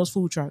raped on those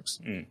food trucks.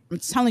 I'm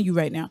telling you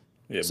right now.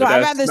 Yeah, so but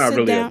I'd that's rather not sit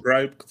really down. a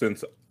gripe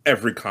since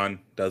every con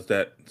does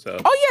that. So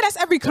Oh yeah, that's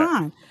every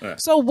con. Yeah.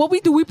 So what we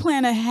do, we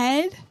plan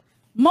ahead.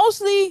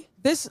 Mostly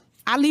this,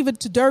 I leave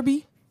it to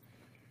Derby.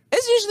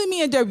 It's usually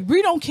me and Derby.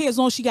 Bree don't care as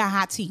long as she got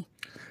hot tea.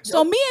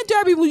 So me and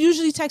Derby will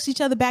usually text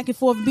each other back and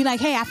forth and be like,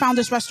 hey, I found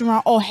this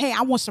restaurant. Or hey,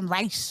 I want some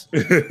rice.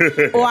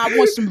 Or I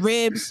want some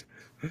ribs.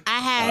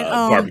 I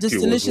had this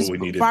delicious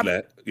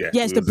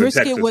yes, the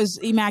brisket was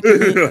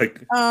immaculate.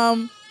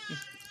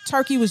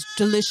 Turkey was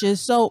delicious.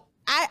 So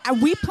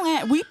we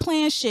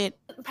plan shit.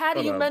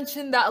 Patty, you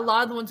mentioned that a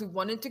lot of the ones we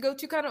wanted to go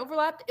to kind of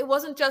overlapped. It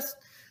wasn't just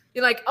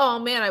you're like, oh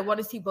man, I want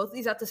to see both of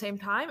these at the same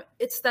time.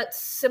 It's that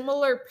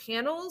similar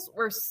panels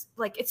were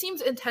like it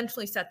seems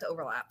intentionally set to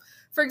overlap.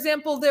 For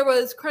example, there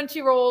was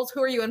Crunchyroll's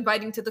Who Are You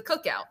Inviting to the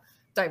Cookout?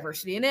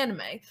 Diversity in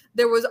anime.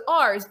 There was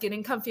ours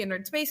Getting Comfy in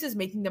Nerd Spaces,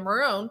 Making Them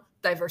Our Own,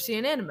 Diversity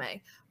in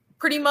anime.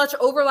 Pretty much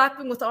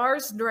overlapping with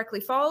ours,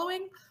 directly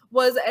following,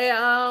 was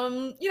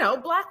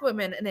a Black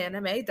women in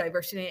anime,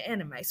 diversity in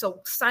anime. So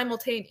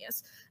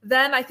simultaneous.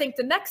 Then I think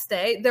the next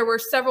day there were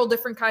several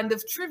different kind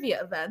of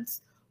trivia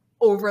events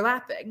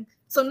overlapping.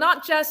 So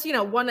not just,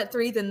 one at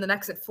 3, then the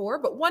next at 4,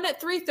 but one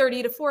at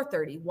 3:30 to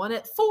 4:30, one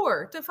at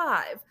 4 to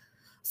 5.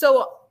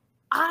 So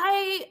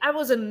I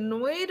was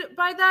annoyed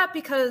by that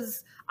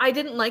because I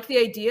didn't like the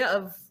idea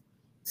of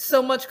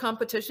so much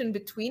competition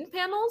between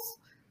panels.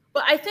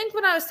 But I think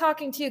when I was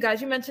talking to you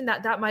guys, you mentioned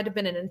that might have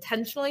been an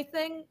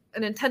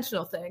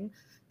intentional thing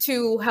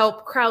to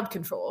help crowd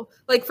control.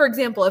 Like, for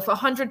example, if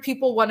 100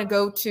 people want to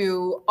go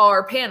to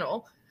our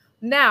panel,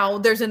 now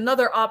there's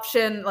another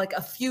option like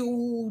a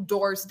few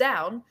doors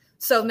down.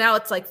 So now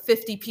it's like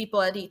 50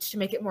 people at each to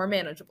make it more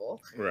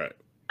manageable. Right.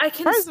 I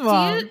can see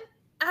it.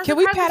 Can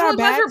we pat our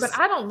bags? But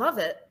I don't love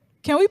it.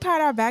 Can we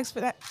pat our bags for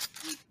that?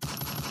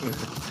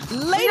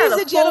 Ladies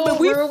and gentlemen,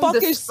 we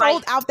fucking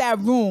sold out that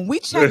room. We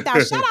checked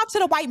out. Shout out to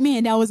the white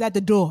man that was at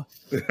the door.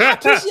 I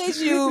appreciate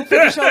you for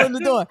controlling the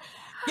door.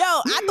 Yo,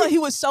 I thought he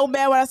was so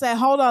mad when I said,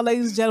 hold on,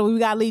 ladies and gentlemen,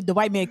 we got to leave. The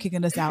white man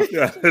kicking us out.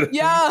 Yo. He looked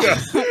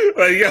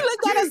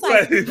at us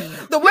like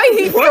the way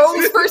he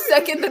froze for a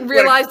second and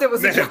realized it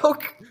was a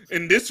joke.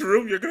 In this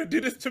room, you're going to do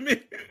this to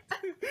me?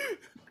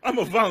 I'm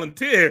a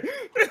volunteer.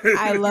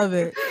 I love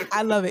it.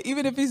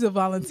 Even if he's a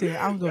volunteer,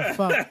 I'm gonna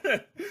fuck.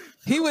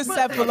 He was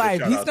set for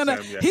life. He's gonna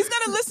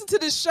listen to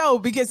the show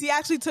because he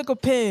actually took a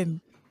pen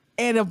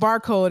and a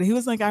barcode. He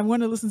was like, I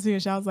want to listen to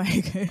your show. I was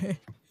like,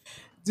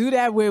 do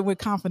that with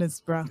confidence,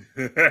 bro.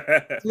 Do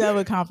that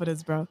with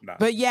confidence, bro. Nah.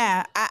 But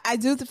yeah, I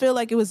do feel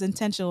like it was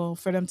intentional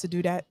for them to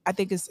do that. I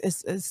think it's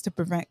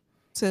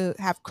to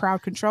have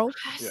crowd control.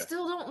 I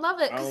still don't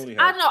love it. I don't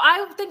know.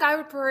 I think I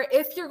would prefer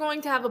if you're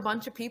going to have a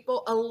bunch of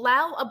people,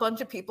 allow a bunch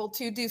of people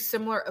to do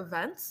similar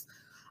events.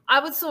 I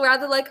would still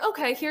rather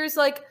okay, here's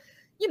the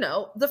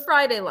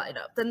Friday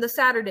lineup, then the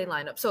Saturday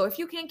lineup. So if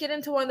you can't get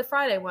into one of the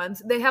Friday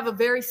ones, they have a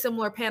very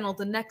similar panel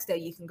the next day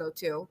you can go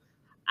to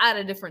at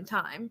a different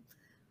time.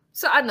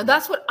 So I don't know.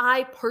 That's what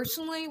I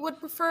personally would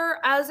prefer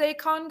as a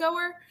con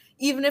goer,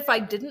 even if I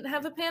didn't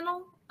have a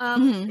panel.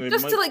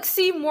 Just to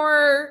see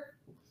more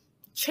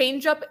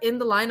change up in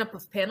the lineup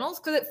of panels,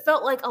 because it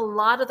felt like a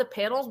lot of the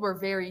panels were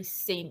very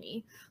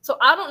samey. So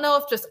I don't know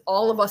if just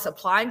all of us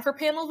applying for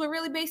panels were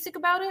really basic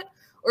about it,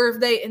 or if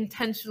they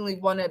intentionally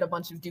wanted a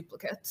bunch of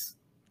duplicates.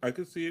 I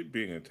could see it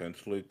being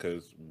intentionally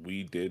because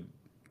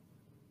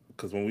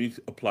when we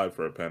applied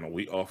for a panel,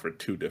 we offered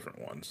 2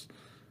 different ones,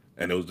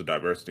 and it was the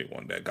diversity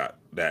one that got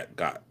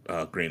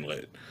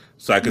greenlit.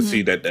 So I could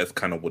see that that's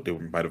kind of what they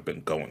might have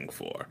been going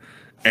for.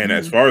 And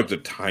as far as the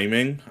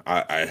timing,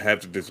 I have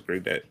to disagree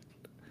that.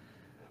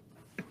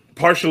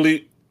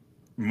 Partially,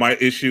 my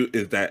issue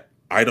is that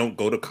I don't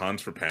go to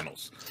cons for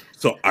panels.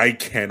 So I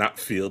cannot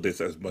feel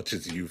this as much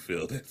as you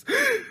feel this.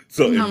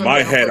 So in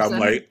my head, I'm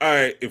like, all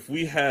right, if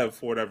we have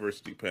 4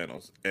 diversity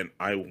panels and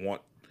I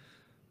want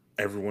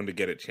everyone to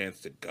get a chance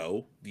to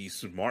go, the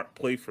smart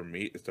play for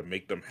me is to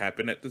make them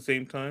happen at the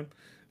same time.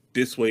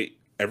 This way,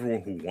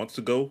 everyone who wants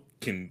to go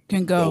can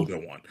go to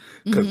one.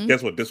 Because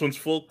guess what? This one's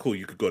full. Cool.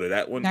 You could go to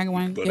that one.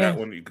 You could go to that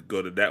one. You could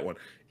go to that one.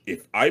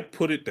 If I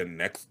put it the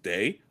next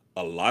day,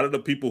 a lot of the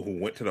people who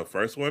went to the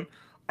first one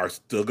are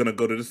still going to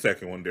go to the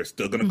second one. They're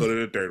still going to go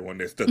to the third one.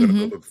 They're still going to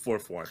go to the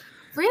fourth one.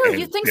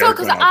 Really? You think so?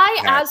 Because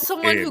as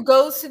someone who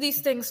goes to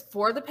these things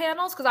for the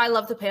panels, because I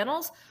love the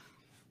panels,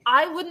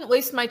 I wouldn't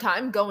waste my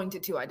time going to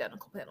 2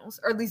 identical panels,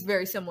 or at least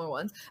very similar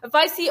ones. If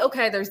I see,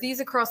 okay, there's these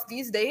across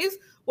these days,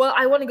 well,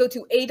 I want to go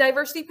to a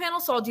diversity panel,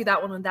 so I'll do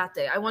that one on that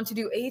day. I want to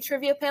do a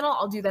trivia panel,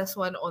 I'll do this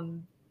one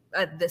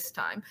at this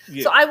time.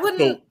 Yeah. So I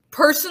wouldn't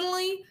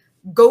personally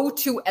go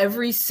to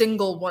every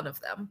single one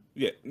of them.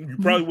 Yeah, you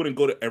probably wouldn't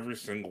go to every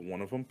single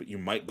one of them, but you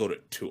might go to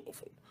 2 of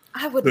them.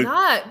 I would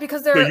not,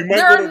 because there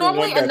are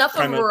normally enough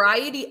of a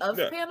variety of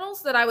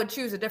panels that I would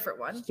choose a different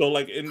one. So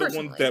in the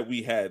ones that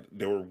we had,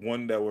 there were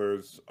one that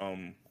was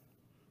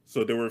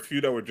So there were a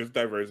few that were just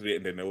diversity,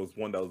 and then there was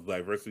one that was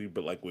diversity,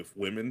 but like with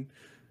women.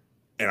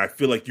 And I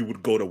feel like you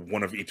would go to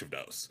one of each of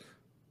those.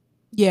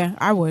 Yeah,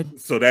 I would.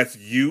 So that's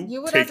you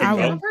You would as a taking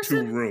male up 2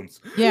 person?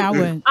 rooms. Yeah, I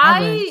would.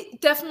 I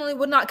definitely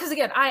would not, because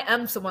again, I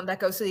am someone that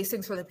goes to these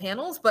things for the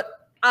panels,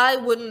 but I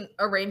wouldn't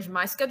arrange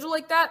my schedule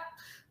like that.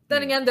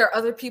 Then again, there are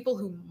other people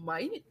who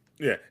might.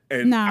 Yeah,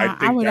 and I Nah, I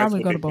think would. I that's would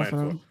what go they to both plan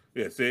of for. them.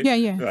 Yeah, see, Yeah,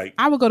 yeah. like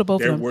I would go to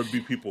both of there them. would be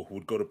people who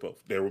would go to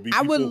both. There would be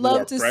I people would who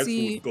love are to pressed who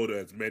see. would go to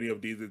as many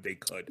of these as they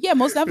could. Yeah,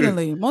 most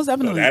definitely, most So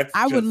definitely. that's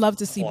I would just love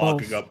to see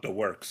clogging both. up the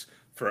works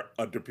for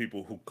other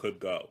people who could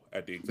go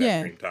at the exact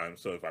Yeah. same time.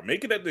 So if I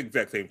make it at the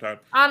exact same time,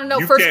 I don't know.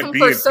 you First can't come, be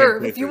first in 10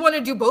 serve. If you places. want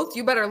to do both,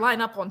 you better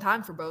line up on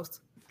time for both.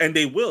 And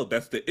they will.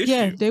 That's the issue.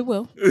 Yeah, they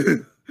will.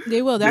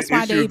 They will. That's The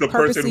why issue they is the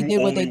person purposely who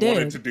did what they only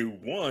wanted to did. do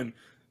one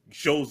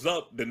shows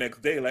up the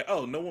next day like,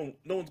 oh, no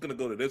one's gonna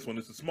go to this one.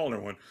 It's a smaller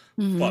one.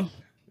 Fuck.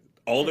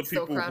 All It's the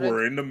still people who crowded.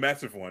 are in the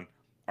massive one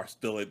are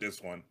still at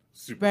this one.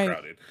 Super Right.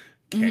 crowded.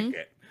 Can't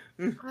get.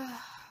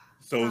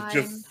 So it's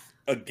just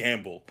a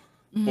gamble.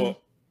 But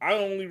I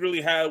only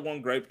really had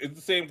one gripe. It's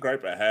the same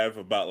gripe I have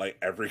about like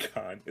every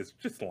con. It's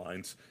just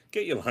lines.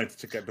 Get your lines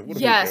together. What are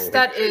we Yes, doing?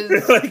 that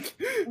is like,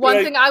 one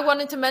like, thing I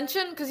wanted to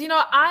mention, because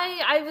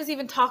I was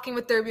even talking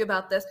with Derby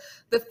about this.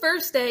 The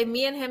first day,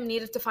 me and him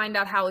needed to find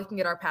out how we can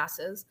get our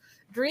passes.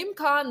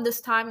 DreamCon this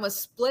time was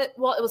split.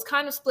 Well, it was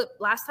kind of split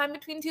last time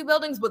between 2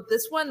 buildings, but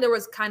this one there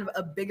was kind of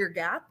a bigger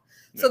gap.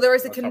 So there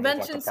was a last time it was like a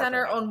convention parking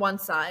center lot. on one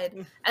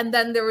side, and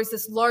then there was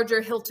this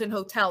larger Hilton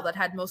hotel that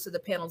had most of the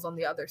panels on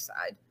the other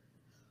side.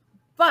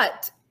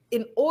 But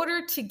in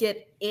order to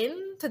get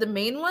into the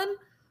main one,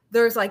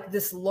 there's like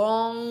this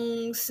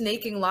long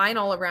snaking line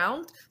all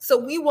around. So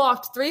we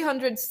walked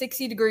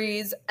 360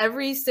 degrees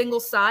every single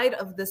side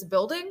of this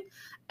building,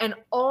 and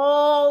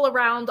all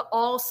around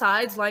all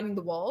sides lining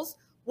the walls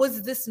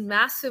was this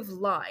massive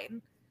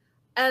line.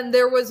 And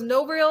there was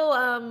no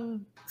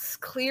real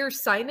clear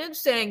signage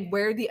saying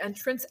where the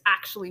entrance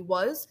actually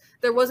was.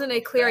 There wasn't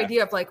a clear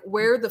idea of like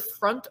where the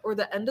front or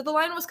the end of the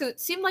line was, because it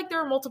seemed like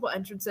there were multiple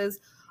entrances,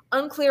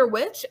 unclear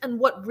which. And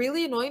what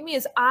really annoyed me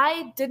is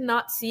I did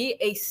not see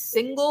a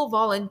single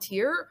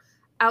volunteer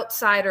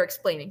outside or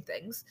explaining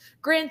things.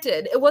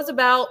 Granted, it was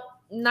about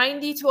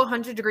 90 to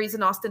 100 degrees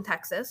in Austin,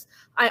 Texas.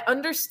 I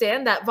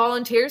understand that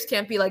volunteers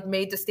can't be like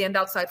made to stand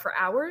outside for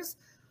hours,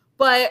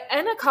 but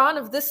in a con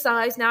of this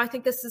size, now I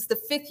think this is the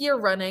 5th year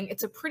running.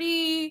 It's a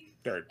pretty,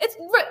 Third. it's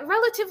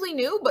relatively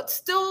new, but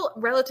still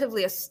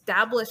relatively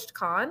established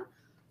con.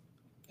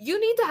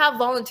 You need to have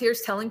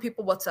volunteers telling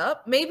people what's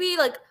up. Maybe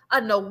like, I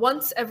don't know,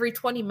 once every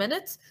 20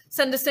 minutes,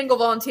 send a single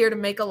volunteer to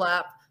make a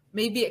lap,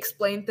 maybe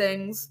explain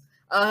things,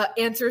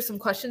 answer some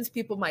questions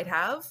people might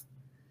have.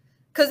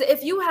 Because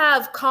if you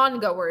have con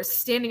goers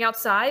standing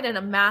outside in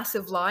a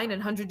massive line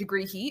in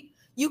 100-degree heat,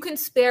 you can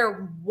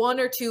spare 1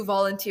 or 2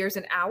 volunteers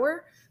an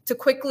hour to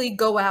quickly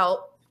go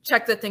out,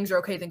 check that things are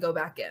okay, then go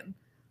back in.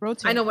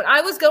 Rotate. I know when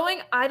I was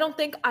going, I don't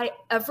think I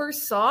ever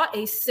saw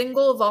a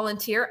single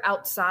volunteer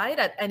outside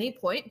at any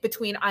point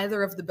between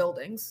either of the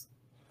buildings.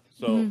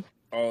 So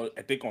I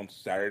think on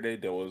Saturday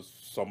there was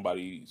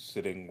somebody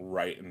sitting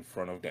right in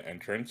front of the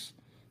entrance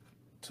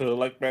to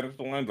like manage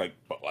the lines, like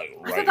but like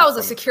right. I thought that was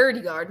a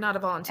security guard, not a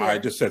volunteer. I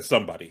just said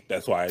somebody.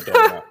 That's why I don't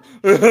know.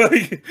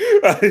 Like,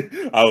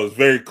 I was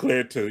very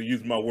clear to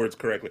use my words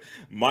correctly.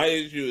 My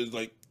issue is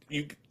like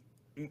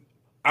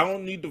I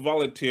don't need to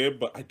volunteer,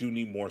 but I do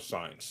need more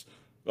signs.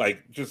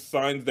 Like just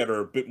signs that are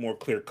a bit more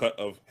clear cut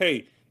of,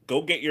 hey,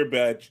 go get your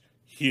badge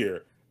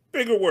here.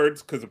 Bigger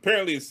words, because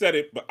apparently it said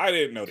it, but I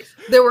didn't notice.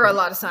 There were a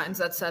lot of signs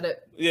that said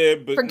it. Yeah,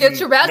 but forget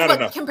your badge, but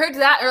enough. compared to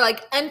that, or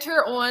like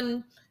enter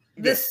on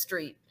this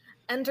street,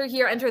 enter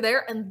here, enter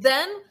there. And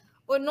then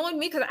what annoyed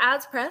me, because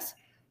as press,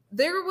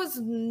 there was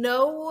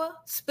no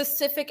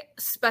specific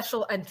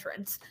special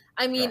entrance.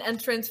 I mean,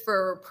 entrance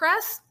for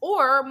press,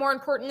 or more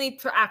importantly,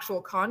 for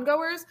actual con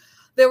goers.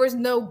 There was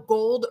no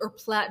gold or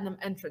platinum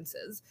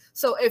entrances.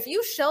 So if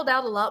you shelled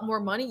out a lot more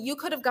money, you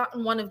could have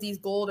gotten one of these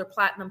gold or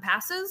platinum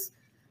passes.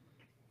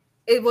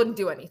 It wouldn't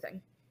do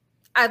anything.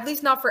 At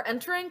least not for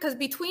entering, because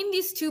between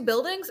these 2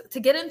 buildings, to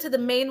get into the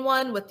main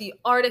one with the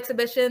art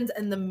exhibitions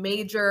and the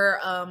major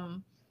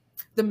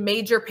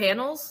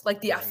panels, like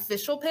the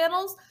official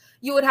panels,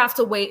 you would have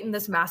to wait in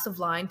this massive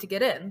line to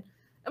get in.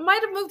 It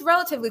might have moved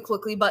relatively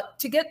quickly, but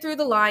to get through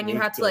the line, you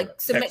had to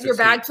like submit your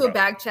bag to a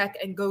bag check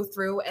and go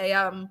through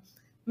a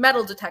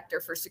metal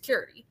detector for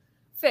security.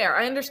 Fair.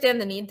 I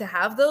understand the need to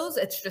have those.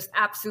 It's just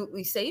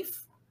absolutely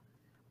safe.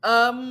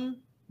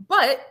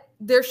 But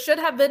there should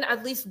have been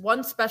at least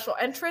one special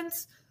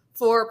entrance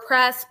for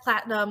press,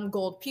 platinum,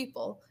 gold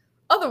people.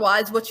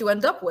 Otherwise, what you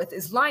end up with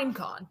is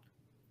LineCon.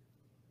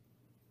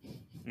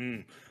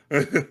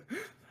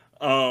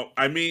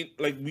 I mean,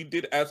 like we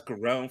did ask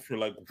around for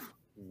like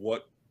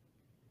what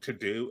to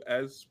do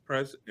as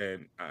press,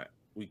 and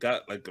we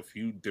got like a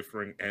few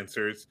different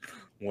answers.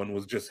 One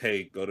was just,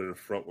 "Hey, go to the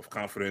front with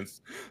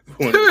confidence."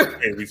 One was,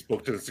 "Hey, we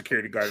spoke to the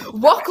security guard.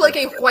 Walk like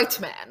a white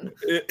man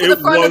It, to the it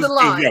front of was the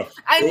line. yeah,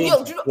 And it yo,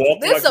 was do you know,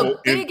 walk there's like a an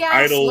big ass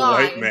entitled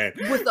white line man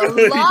with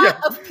a lot yeah.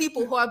 of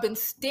people who have been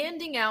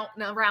standing out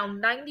in around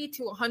 90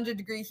 to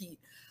 100-degree heat.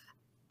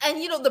 And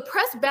you know, the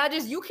press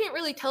badges, you can't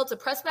really tell it's a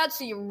press badge,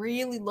 so you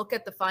really look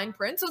at the fine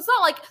print. So it's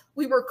not like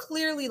we were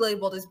clearly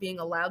labeled as being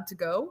allowed to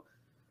go.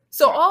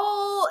 So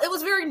it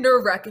was very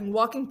nerve-wracking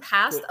walking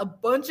past a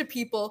bunch of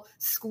people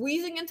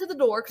squeezing into the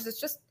door because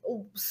it's just a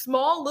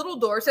small little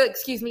door. So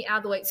excuse me, out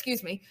of the way,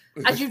 excuse me,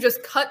 as you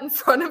just cut in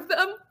front of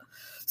them.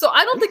 So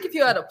I don't think if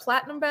you had a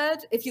platinum badge,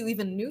 if you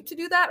even knew to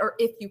do that, or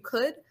if you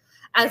could,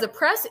 as a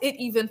press, it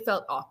even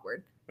felt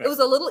awkward. It was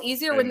a little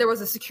easier when there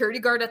was a security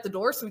guard at the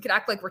door, so we could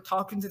act like we're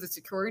talking to the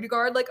security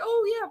guard, like,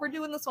 oh yeah, we're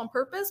doing this on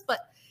purpose. But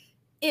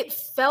it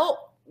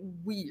felt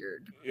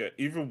weird. Yeah,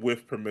 even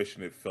with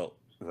permission, it felt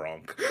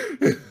wrong.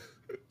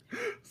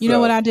 You know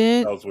what I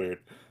did? That was weird.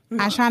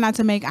 I try not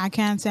to make eye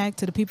contact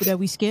to the people that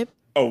we skip.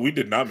 Oh, we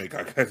did not make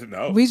eye contact.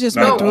 No, we just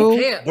went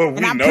through. But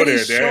we know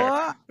they're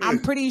there. I'm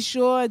pretty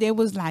sure they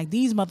was like,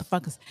 these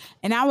motherfuckers.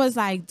 And I was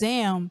like,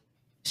 damn,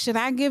 should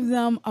I give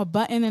them a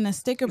button and a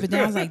sticker? But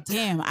then I was like,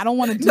 damn, I don't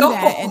want to do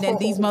that. And then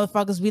these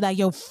motherfuckers be like,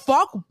 yo,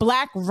 fuck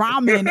Black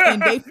Ramen.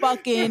 And they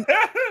fucking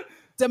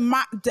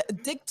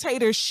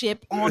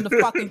dictatorship on the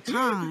fucking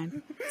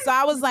con. So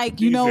I was like,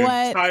 you know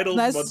what?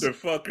 Let's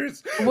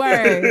motherfuckers.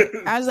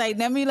 Word. I was like,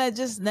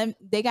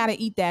 they gotta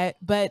eat that.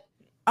 But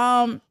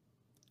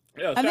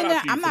yeah,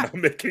 I'm not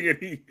making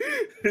any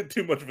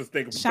too much of a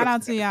mistake. Shout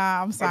out to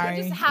y'all. I'm sorry.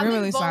 Just having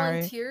really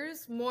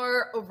volunteers sorry.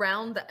 more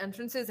around the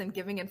entrances and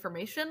giving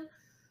information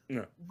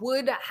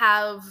would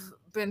have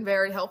been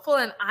very helpful,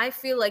 and I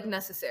feel like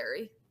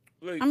necessary.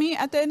 I mean,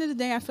 at the end of the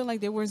day, I feel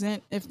like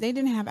if they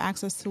didn't have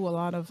access to a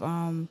lot of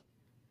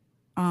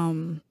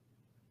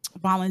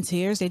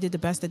volunteers, they did the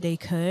best that they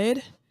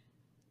could.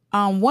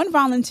 One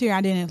volunteer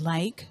I didn't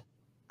like.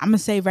 I'm gonna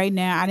say right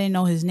now, I didn't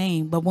know his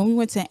name, but when we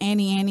went to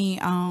Annie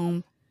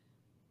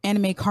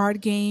anime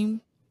card game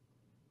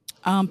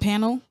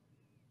panel,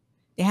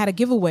 they had a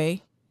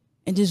giveaway,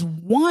 and just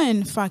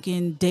one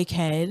fucking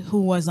dickhead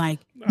who was like,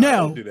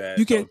 "No, don't do that.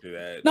 You can don't do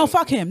that. no,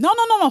 fuck him. No,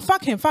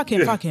 fuck him. Fuck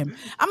him.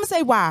 I'm gonna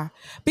say why.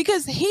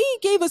 Because he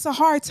gave us a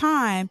hard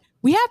time.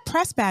 We have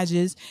press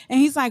badges, and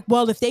he's like,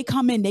 well, if they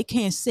come in, they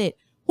can't sit.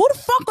 Who the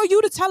fuck are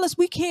you to tell us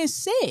we can't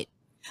sit?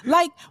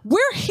 Like,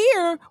 we're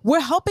here, we're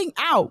helping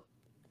out.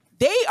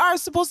 They are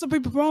supposed to be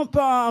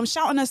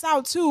shouting us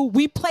out too.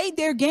 We played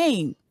their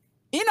game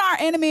in our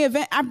anime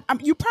event.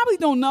 You probably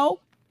don't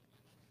know.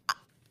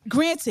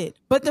 Granted,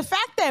 but the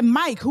fact that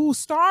Mike, who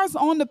stars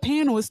on the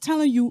panel, is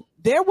telling you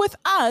they're with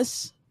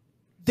us,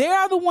 they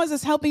are the ones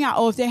that's helping out.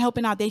 Oh, if they're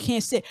helping out, they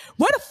can't sit.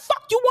 Where the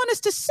fuck you want us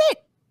to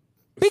sit?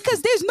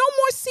 Because there's no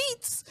more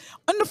seats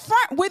on the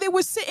front where they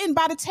were sitting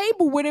by the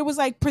table, where they was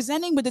like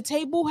presenting with the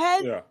table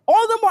head. Yeah.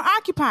 All of them were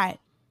occupied.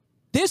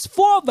 There's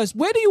 4 of us.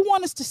 Where do you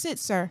want us to sit,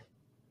 sir?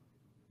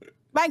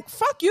 Like,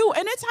 fuck you.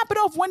 And then top it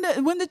off, when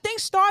the thing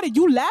started,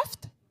 you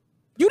left.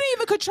 You didn't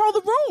even control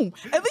the room.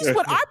 At least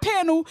with our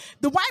panel,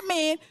 the white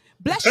man,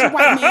 bless you,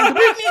 white man, the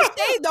white man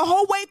stayed the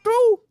whole way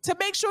through to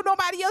make sure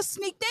nobody else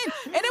sneaked in.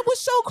 And it was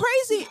so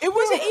crazy. It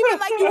wasn't even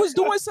like you was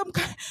doing some...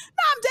 No,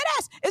 I'm dead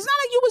ass. It's not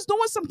like you was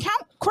doing some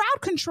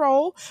crowd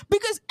control,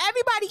 because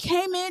everybody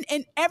came in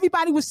and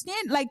everybody was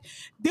standing. Like,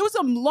 there was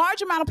a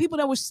large amount of people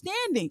that were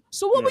standing.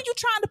 So what were you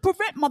trying to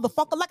prevent,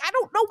 motherfucker? Like, I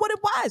don't know what it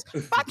was.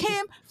 Fuck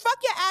him. Fuck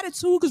your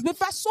attitude. Because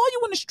if I saw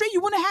you in the street,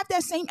 you wouldn't have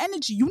that same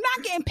energy. You're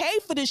not getting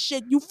paid for this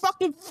shit. You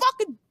fucking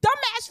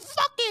dumbass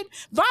fucking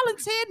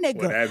volunteer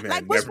nigga. Well,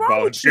 like, what's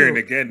wrong with you?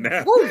 Again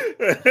now.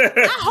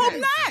 I hope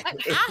not.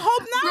 I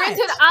hope not.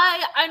 Granted,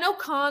 I know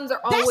cons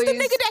are always... That's the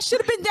nigga that should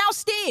have been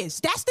downstairs.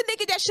 That's the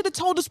nigga that should have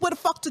told us where the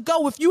fuck to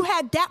go if you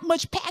had that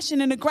much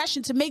passion and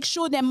aggression to make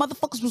sure that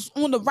motherfuckers was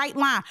on the right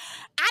line.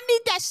 I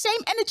need that same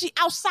energy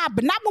outside,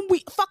 but not when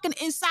we fucking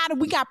inside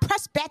and we got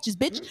press badges,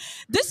 bitch.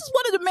 This is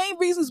one of the main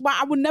reasons why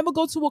I would never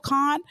go to a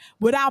con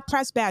without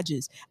press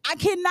badges. I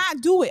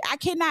cannot do it. I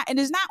cannot. And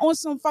it's not on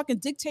some fucking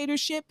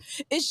dictatorship.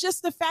 It's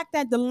just the fact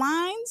that the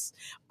lines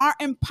are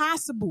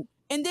impossible.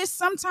 And there's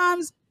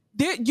sometimes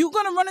you're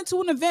going to run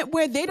into an event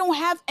where they don't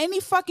have any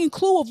fucking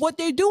clue of what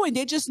they're doing.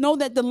 They just know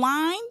that the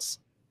lines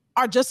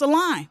are just a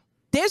line.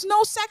 There's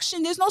no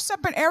section. There's no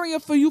separate area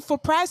for you for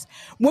press.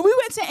 When we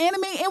went to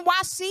Anime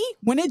NYC,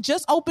 when it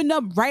just opened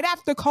up right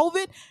after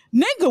COVID,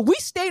 nigga, we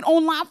stayed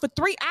online for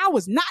 3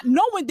 hours, not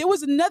knowing there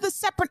was another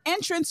separate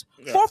entrance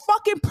for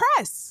fucking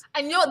press.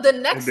 And you know, the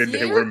next year,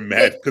 they were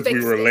mad because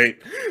we were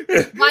late.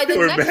 By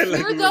the next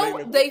year,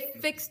 though, they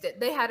fixed it.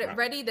 They had it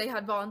ready. They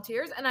had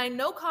volunteers. And I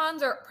know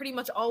cons are pretty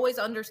much always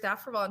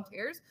understaffed for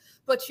volunteers,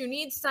 but you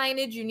need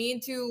signage. You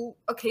need to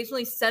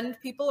occasionally send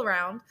people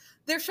around.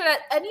 There should at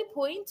any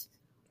point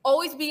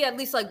always be at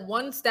least like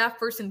one staff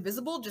person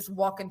visible just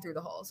walking through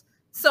the halls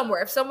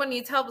somewhere. If someone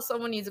needs help, if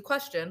someone needs a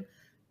question,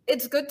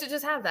 it's good to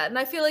just have that. And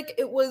I feel like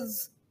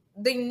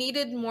they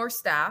needed more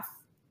staff.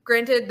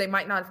 Granted, they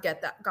might not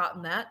have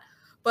gotten that,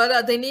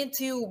 but they need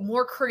to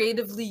more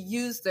creatively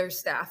use their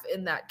staff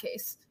in that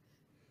case.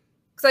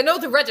 Because I know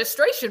the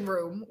registration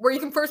room where you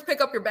can first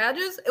pick up your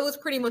badges, it was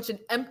pretty much an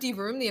empty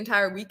room the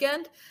entire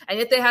weekend, and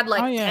yet they had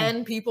like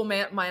 10 people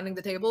manning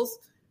the tables.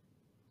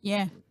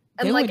 Yeah,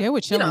 and they like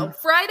were chilling.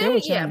 Friday,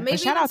 maybe shout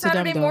even out to them,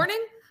 Saturday though. morning.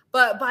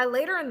 But by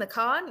later in the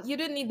con, you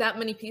didn't need that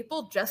many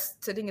people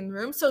just sitting in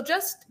rooms. So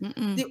just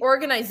the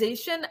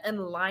organization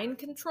and line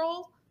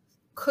control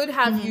could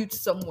have used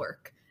some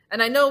work.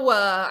 And I know,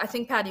 I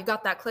think, Pat, you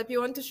got that clip you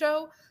wanted to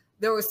show.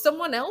 There was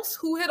someone else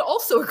who had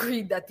also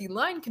agreed that the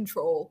line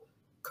control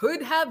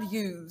could have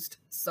used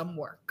some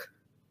work.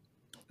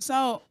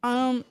 So,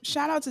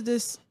 shout out to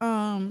this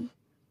content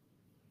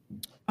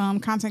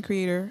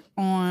creator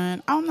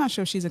on. I'm not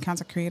sure if she's a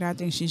content creator. I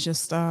think she's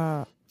just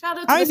shout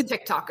out to this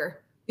TikToker.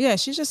 Yeah,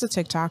 she's just a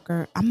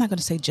TikToker. I'm not going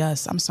to say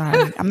just. I'm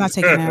sorry. I'm not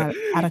taking that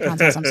out of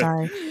context. I'm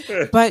sorry.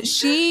 But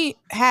she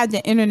had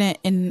the internet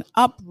in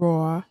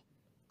uproar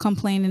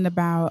complaining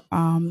about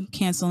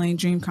canceling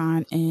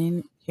Dreamcon.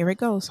 And here it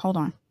goes. Hold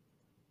on.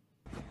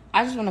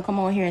 I just want to come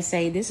on here and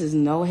say this is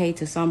no hate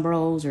to some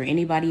bros or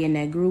anybody in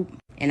that group.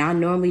 And I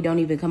normally don't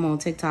even come on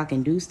TikTok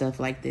and do stuff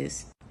like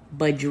this.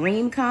 But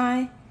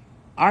Dreamcon,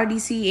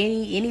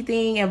 RDC,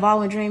 anything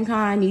involving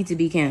Dreamcon needs to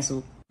be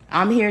canceled.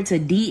 I'm here to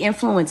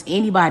de-influence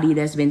anybody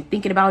that's been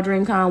thinking about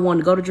Dreamcon,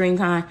 wanting to go to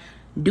Dreamcon.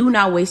 Do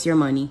not waste your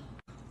money.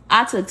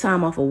 I took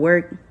time off of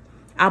work.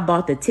 I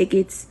bought the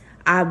tickets.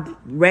 I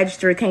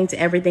registered, came to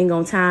everything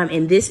on time.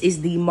 And this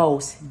is the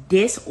most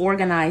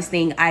disorganized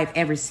thing I've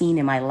ever seen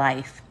in my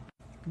life.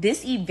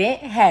 This event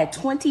had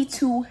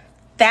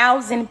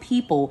 22,000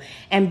 people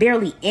and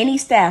barely any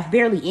staff,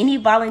 barely any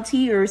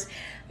volunteers,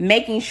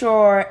 making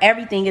sure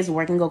everything is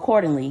working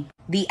accordingly.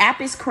 The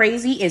app is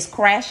crazy, it's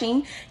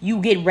crashing.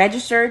 You get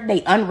registered,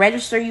 they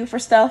unregister you for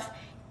stuff,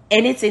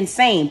 and it's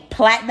insane.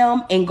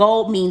 Platinum and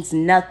gold means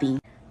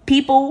nothing.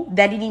 People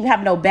that didn't even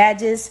have no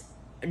badges,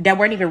 that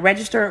weren't even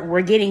registered,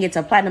 were getting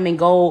into platinum and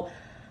gold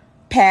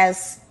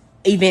pass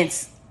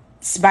events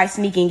by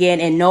sneaking in,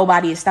 and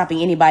nobody is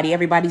stopping anybody.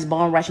 Everybody's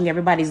bone rushing,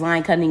 everybody's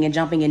line cutting and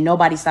jumping, and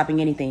nobody's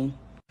stopping anything.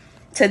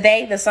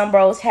 Today, the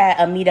Sunbros had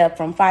a meetup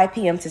from 5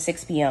 p.m. to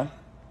 6 p.m.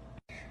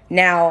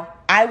 Now,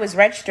 I was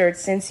registered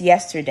since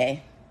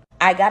yesterday.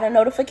 I got a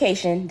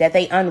notification that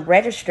they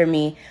unregistered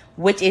me,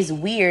 which is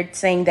weird,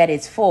 saying that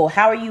it's full.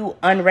 How are you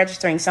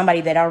unregistering somebody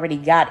that already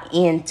got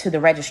into the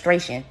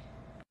registration?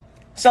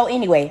 So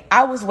anyway,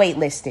 I was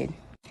waitlisted.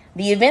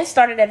 The event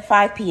started at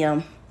 5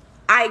 p.m.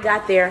 I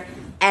got there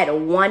at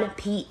 1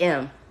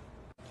 p.m.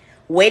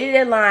 Waited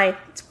in line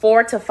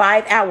 4 to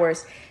 5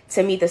 hours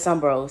to meet the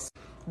Sunbros.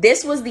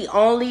 This was the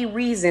only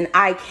reason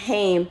I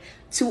came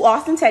to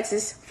Austin,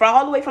 Texas,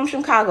 all the way from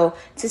Chicago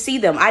to see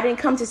them. I didn't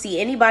come to see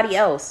anybody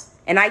else.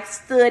 And I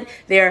stood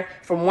there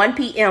from 1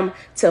 p.m.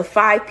 to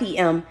 5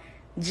 p.m.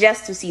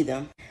 just to see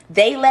them.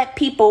 They let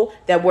people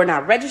that were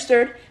not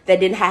registered, that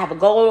didn't have a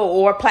gold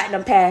or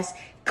platinum pass,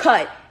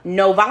 cut.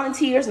 No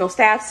volunteers, no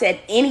staff said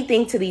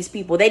anything to these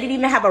people. They didn't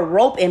even have a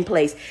rope in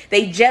place.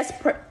 They just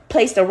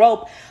placed a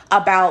rope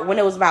about when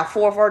it was about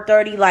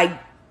 4:30. Like,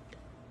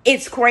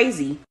 it's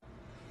crazy.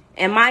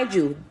 And mind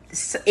you,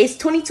 it's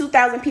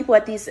 22,000 people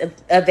at this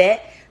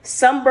event.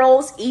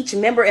 Sunbros, each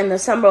member in the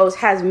Sunbros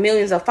has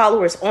millions of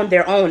followers on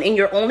their own, and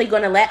you're only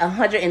going to let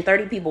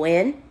 130 people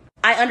in.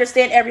 I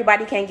understand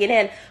everybody can't get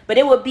in, but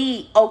it would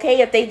be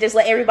okay if they just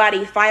let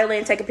everybody file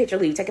in, take a picture,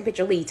 leave, take a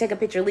picture, leave, take a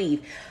picture,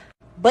 leave.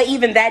 But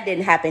even that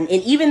didn't happen.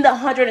 And even the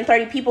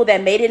 130 people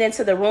that made it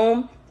into the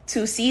room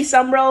to see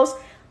Sunbros,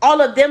 all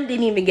of them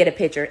didn't even get a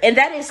picture. And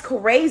that is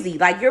crazy.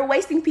 Like, you're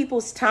wasting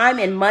people's time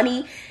and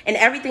money and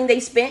everything they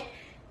spent,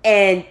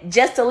 and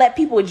just to let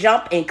people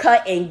jump and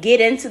cut and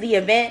get into the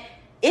event.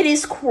 It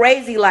is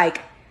crazy.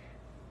 Like,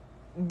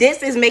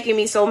 this is making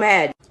me so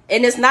mad.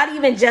 And it's not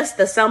even just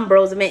the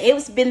Sunbros event.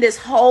 It's been, this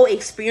whole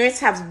experience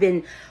has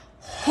been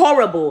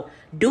horrible.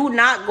 Do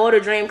not go to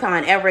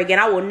Dreamcon ever again.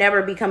 I will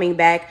never be coming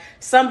back.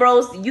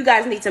 Sunbros, you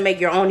guys need to make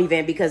your own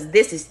event because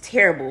this is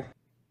terrible.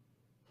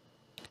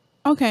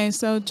 Okay,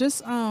 so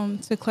just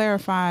to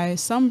clarify,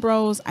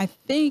 Sunbros, I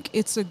think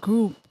it's a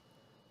group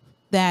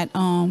that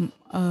an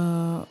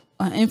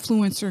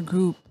influencer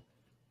group.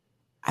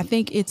 I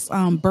think it's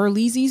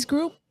Burleezy's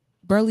group.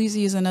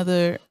 Burleezy is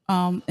another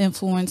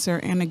influencer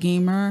and a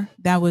gamer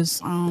that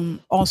was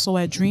also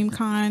at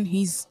Dreamcon.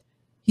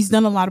 He's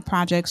done a lot of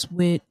projects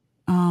with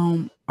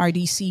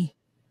RDC,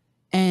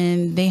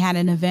 and they had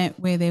an event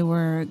where they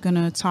were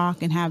gonna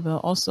talk and have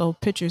also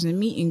pictures and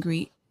meet and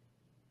greet.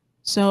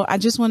 So I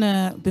just want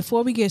to,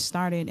 before we get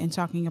started and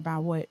talking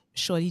about what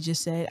Shorty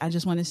just said, I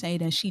just want to say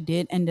that she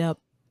did end up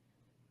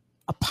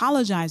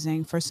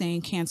apologizing for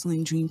saying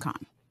canceling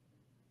Dreamcon.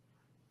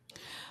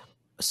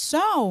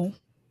 So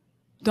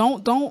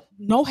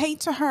no hate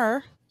to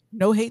her.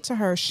 No hate to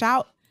her.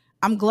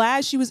 I'm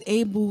glad she was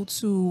able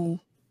to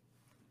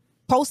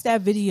post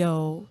that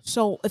video.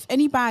 So if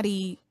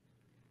anybody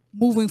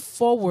moving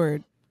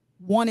forward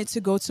wanted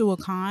to go to a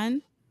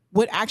con,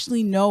 would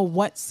actually know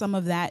what some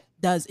of that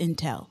does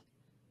entail.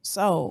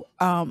 So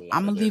I'm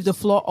going to leave the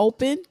floor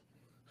open.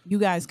 You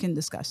guys can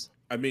discuss.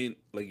 I mean,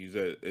 like you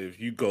said, if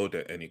you go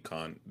to any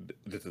con,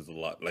 this is a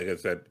lot. Like I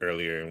said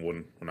earlier, and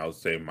when I was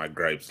saying my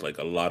gripes, like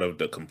a lot of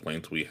the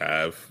complaints we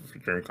have for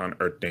Dreamcon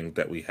are things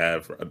that we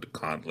have at the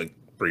con. Like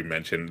Bree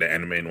mentioned, the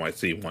Anime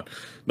NYC one.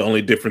 The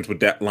only difference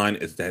with that line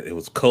is that it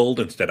was cold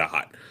instead of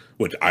hot,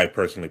 which I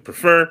personally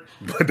prefer.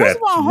 But First of that's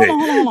all, me.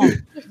 hold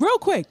on. Real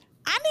quick.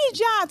 I need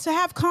y'all to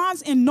have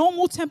cons in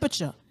normal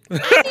temperature. I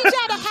need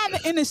y'all to have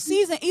it in the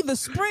season, either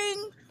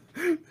spring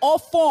or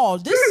fall.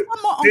 This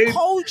summer on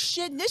cold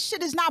shit, this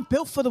shit is not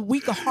built for the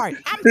weak of heart.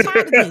 I'm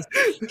tired of this.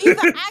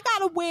 Either I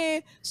gotta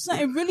wear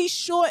something really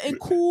short and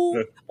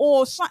cool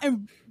or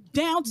something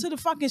down to the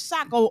fucking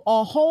sock or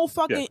a whole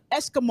fucking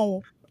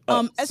Eskimo.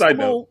 Side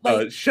note,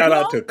 like, shout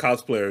out to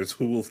cosplayers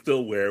who will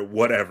still wear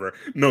whatever,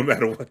 no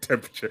matter what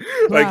temperature.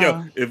 Like,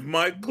 yo, if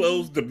my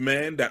clothes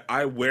demand that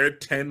I wear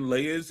 10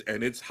 layers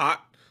and it's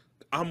hot,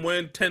 I'm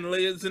wearing 10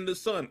 layers in the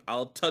sun.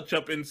 I'll touch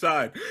up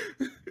inside.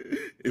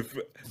 If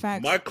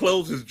Facts. my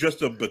clothes is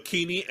just a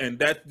bikini and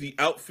that's the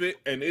outfit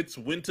and it's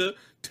winter,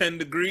 10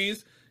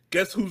 degrees,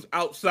 guess who's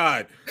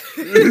outside?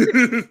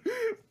 10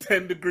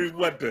 degree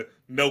weather,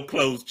 no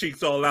clothes,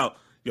 cheeks all out.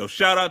 Yo,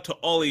 shout out to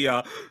all of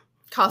y'all.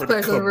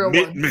 Cosplayers are the real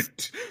ones.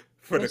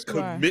 For the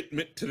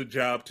commitment to the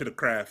job, to the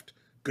craft.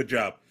 Good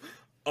job.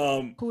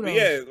 But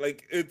yeah,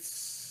 like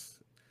it's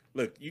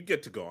look, you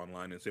get to go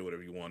online and say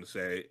whatever you want to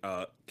say.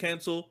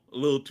 Cancel, a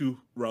little too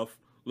rough,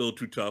 a little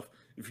too tough.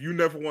 If you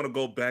never want to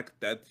go back,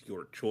 that's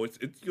your choice.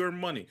 It's your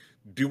money.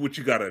 Do what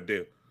you gotta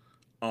do.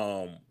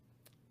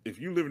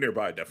 If you live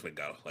nearby, definitely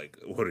go. Like,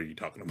 what are you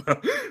talking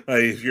about?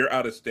 Like, if you're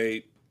out of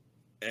state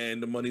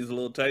and the money's a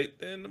little tight,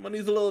 then the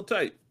money's a little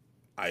tight.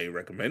 I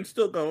recommend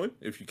still going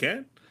if you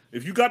can.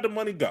 If you got the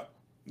money, go.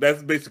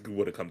 That's basically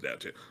what it comes down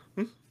to.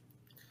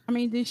 I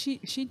mean, she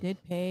did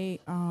pay.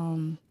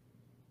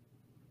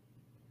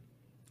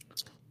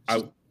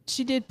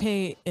 She did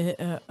pay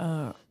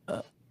a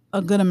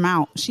good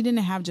amount. She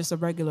didn't have just a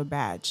regular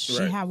badge.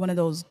 She had one of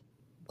those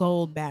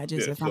gold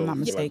badges, if I'm not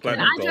mistaken.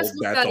 And I just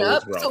looked that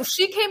up. So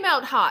she came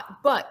out hot,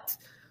 but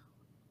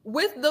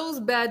with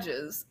those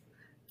badges,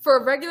 for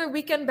a regular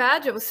weekend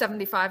badge, it was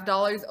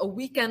 $75. A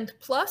weekend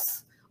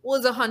plus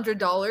was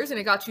 $100, and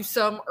it got you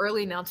some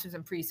early announcements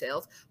and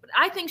pre-sales. But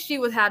I think she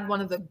had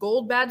one of the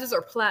gold badges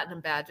or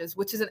platinum badges,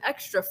 which is an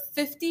extra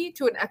 $50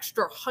 to an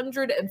extra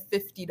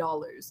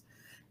 $150.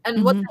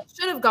 And what that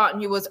should have gotten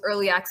you was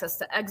early access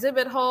to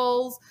exhibit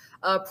halls,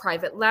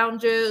 private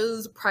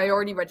lounges,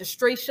 priority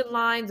registration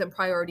lines, and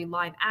priority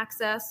line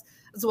access,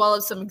 as well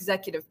as some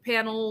executive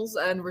panels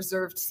and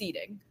reserved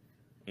seating.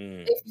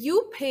 If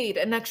you paid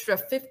an extra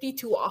 $50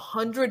 to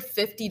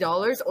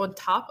 $150 on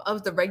top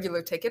of the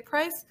regular ticket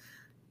price,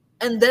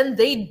 and then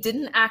they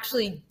didn't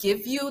actually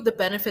give you the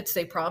benefits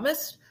they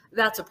promised,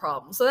 that's a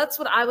problem. So that's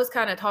what I was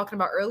kind of talking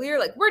about earlier.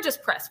 Like, we're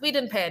just press. We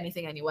didn't pay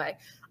anything anyway.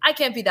 I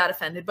can't be that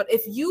offended. But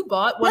if you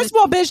bought one... First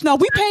of all, bitch, no,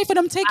 we paid for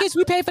them tickets.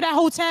 We paid for that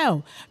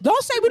hotel.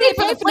 Don't say we didn't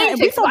pay for that.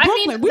 We from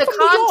Brooklyn. We from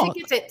New York. The con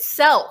tickets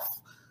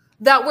itself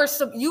that were...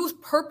 you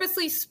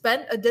purposely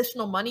spent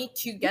additional money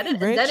to get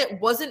it, and then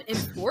it wasn't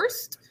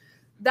enforced.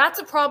 That's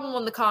a problem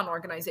on the con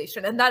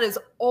organization. And that is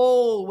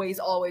always,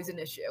 always an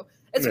issue.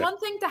 It's one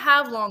thing to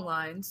have long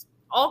lines.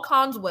 All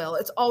cons will.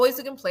 It's always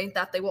a complaint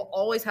that they will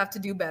always have to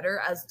do better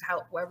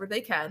however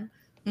they can.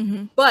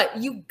 But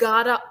you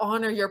gotta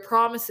honor your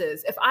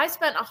promises. If I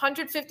spent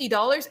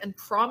 $150 and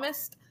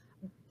promised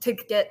to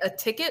get a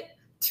ticket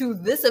to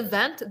this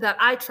event that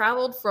I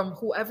traveled from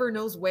whoever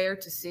knows where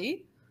to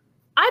see,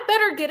 I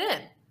better get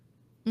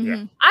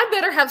in. I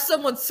better have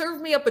someone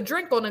serve me up a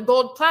drink on a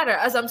gold platter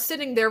as I'm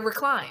sitting there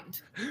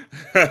reclined.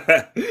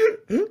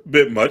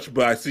 Bit much,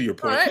 but I see your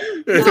point.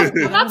 Right?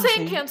 No, I'm not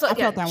saying cancel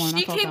again.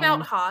 She came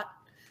out hot.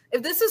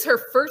 If this is her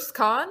first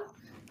con,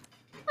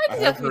 I can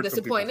definitely be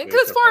disappointed.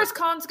 Because as far as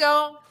cons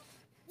go,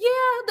 yeah,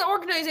 the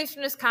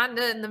organization is kind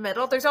of in the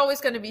middle. There's always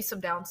going to be some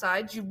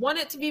downsides. You want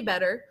it to be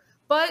better,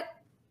 but,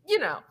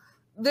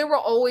 there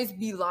will always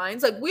be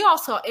lines. Like, we all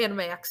saw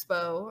Anime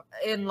Expo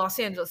in Los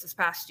Angeles this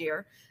past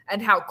year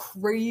and how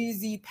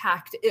crazy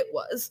packed it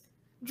was.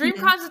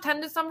 DreamCon's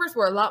attendance numbers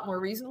were a lot more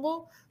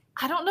reasonable.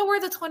 I don't know where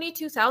the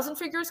 22,000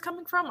 figure is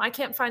coming from. I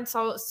can't find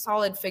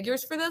solid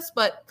figures for this,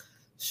 but...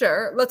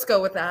 sure, let's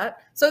go with that.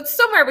 So it's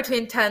somewhere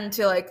between 10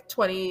 to like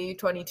 20,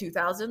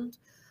 22,000.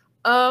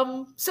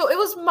 So it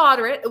was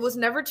moderate. It was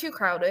never too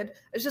crowded.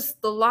 It's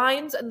just the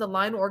lines and the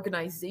line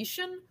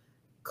organization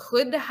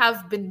could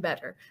have been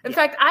better. In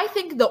fact, I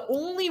think the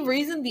only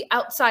reason the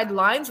outside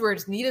lines were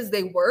as neat as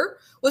they were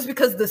was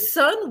because the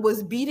sun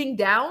was beating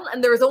down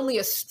and there was only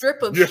a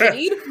strip of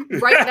shade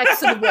right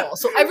next to the wall.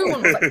 So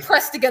everyone was like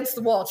pressed against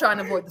the wall trying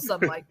to avoid the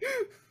sunlight.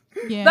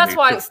 Yeah, that's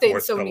why it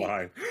stayed so neat.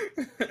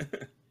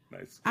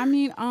 Nice. I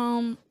mean,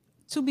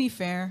 to be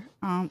fair,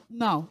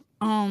 no.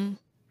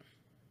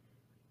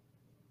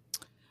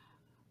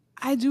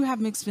 I do have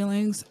mixed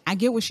feelings. I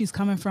get where she's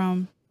coming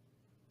from.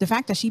 The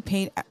fact that she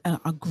paid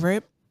a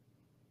grip.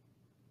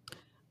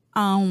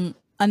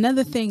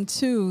 Another thing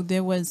too,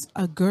 there was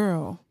a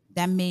girl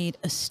that made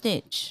a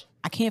stitch.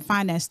 I can't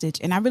find that stitch,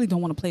 and I really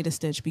don't want to play the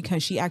stitch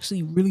because she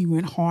actually really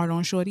went hard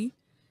on Shorty.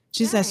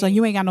 She said, so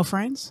you ain't got no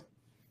friends?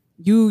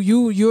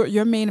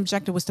 Your main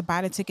objective was to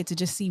buy the ticket to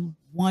just see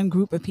one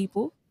group of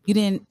people. You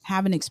didn't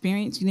have an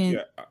experience. You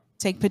didn't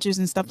take pictures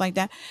and stuff like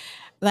that.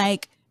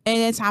 Like, and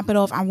then top it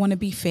off, I want to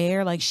be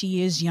fair. Like,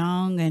 she is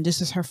young and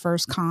this is her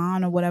first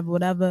con or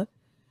whatever.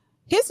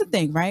 Here's the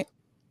thing, right?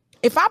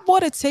 If I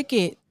bought a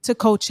ticket to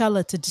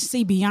Coachella to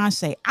see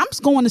Beyonce, I'm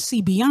going to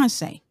see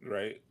Beyonce.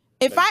 Right.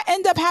 If I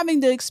end up having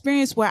the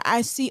experience where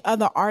I see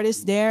other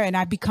artists there and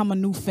I become a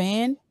new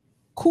fan,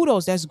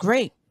 kudos, that's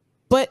great.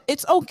 But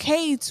it's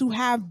okay to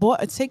have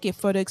bought a ticket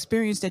for the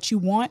experience that you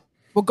want,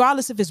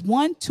 regardless if it's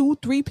 1, 2,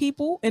 3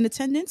 people in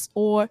attendance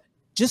or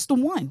just the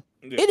one.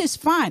 Yeah. It is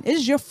fine. It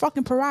is your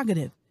fucking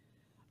prerogative.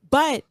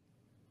 But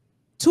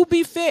to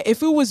be fair,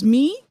 if it was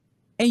me,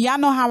 and y'all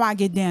know how I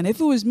get down. If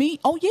it was me,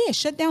 oh yeah,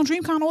 shut down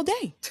Dreamcon all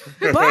day.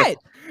 But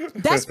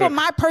that's for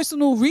my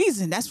personal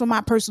reason.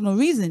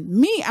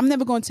 Me, I'm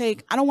never going to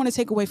I don't want to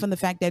take away from the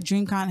fact that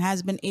Dreamcon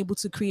has been able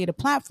to create a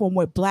platform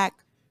where Black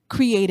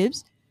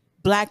creatives,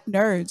 Black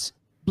nerds,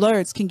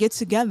 blurs can get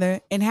together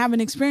and have an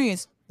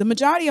experience. The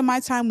majority of my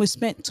time was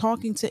spent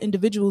talking to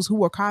individuals who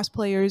were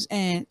cosplayers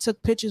and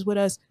took pictures with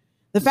us.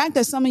 The fact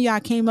that some of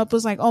y'all came up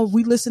was like, oh,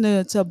 we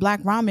listened to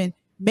Black Ramen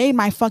made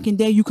my fucking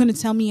day. You couldn't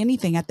tell me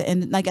anything at the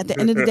end. Like, at the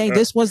end of the day,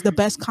 this was the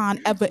best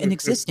con ever in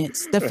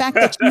existence. The fact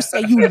that you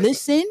say you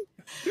listen,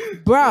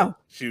 bro.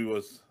 She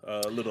was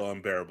a little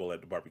unbearable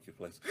at the barbecue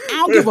place. I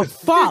don't give a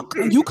fuck.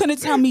 You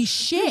couldn't tell me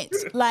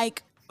shit.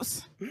 Like,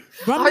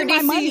 run me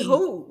my money.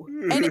 Who?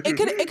 And it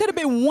could have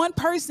been one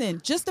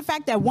person. Just the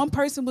fact that one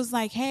person was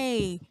like,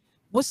 hey,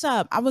 what's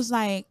up? I was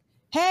like,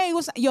 hey,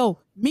 what's up? Yo,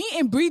 me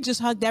and Bree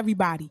just hugged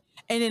everybody.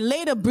 And then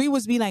later Bree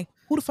was be like,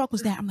 who the fuck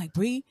was that? I'm like,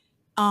 Bree,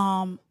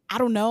 I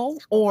don't know.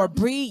 Or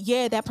Bree,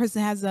 yeah, that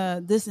person has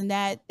a this and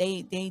that.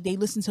 They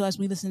listen to us.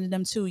 We listen to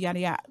them too. Yada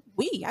yada.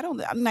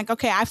 I'm like,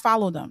 okay, I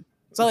follow them.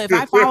 So if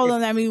I follow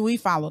them, that means we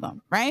follow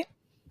them, right?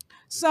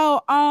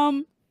 So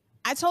I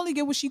totally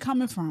get where she's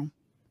coming from.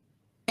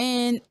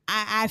 And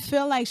I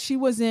feel like she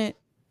wasn't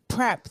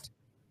prepped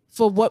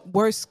for what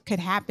worse could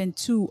happen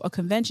to a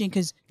convention.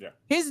 Because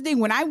here's the thing.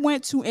 When I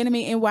went to Anime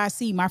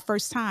NYC my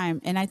first time,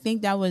 and I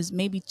think that was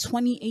maybe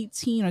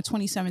 2018 or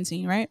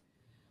 2017, right?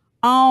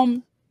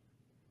 I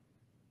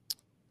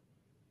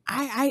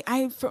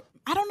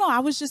don't know. I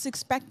was just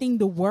expecting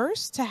the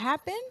worst to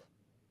happen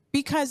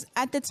because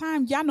at the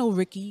time, y'all know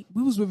Ricky.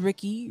 We was with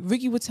Ricky.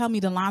 Ricky would tell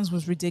me the lines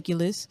was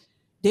ridiculous.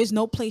 There's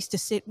no place to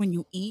sit when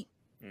you eat.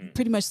 You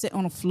pretty much sit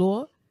on the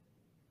floor.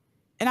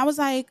 And I was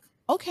like,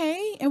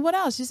 okay. And what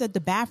else? She said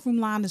the bathroom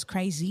line is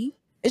crazy.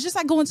 It's just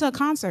like going to a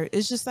concert.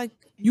 It's just like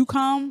you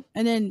come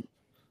and then,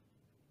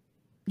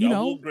 you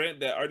know. Will grant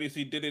that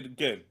RDC did it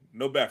again.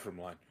 No bathroom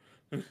line.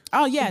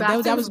 Oh yeah,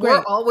 that was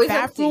great.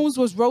 Bathrooms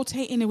empty. Was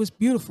rotating. It was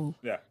beautiful.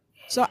 Yeah.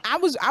 So I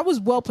was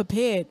well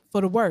prepared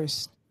for the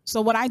worst. So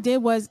what I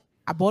did was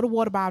I bought a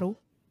water bottle.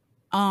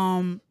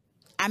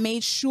 I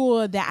made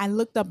sure that I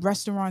looked up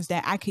restaurants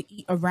that I could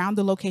eat around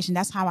the location.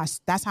 That's how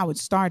it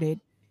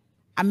started.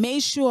 I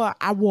made sure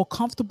I wore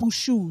comfortable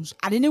shoes.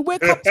 I didn't wear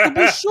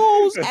comfortable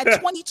shoes at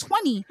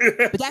 2020,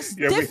 but that's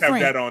different. We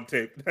have that on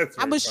tape.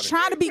 I was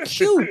trying to be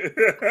cute.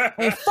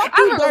 And fuck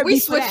you, Derby, we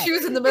switched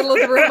shoes in the middle of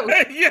the road.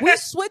 We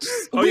switched.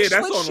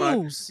 That's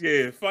shoes.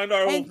 Yeah, find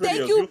our old videos.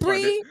 Thank you,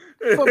 Bree,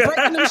 for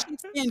breaking them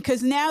shits in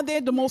because now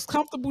they're the most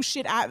comfortable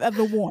shit I've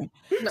ever worn.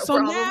 No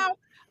problem. Now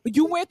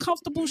you wear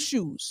comfortable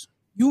shoes.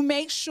 You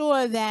make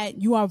sure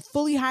that you are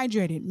fully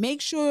hydrated.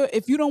 Make sure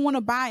if you don't want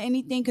to buy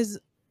anything, because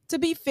to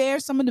be fair,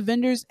 some of the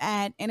vendors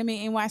at Anime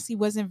NYC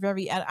wasn't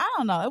very, I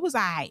don't know, it was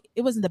all right.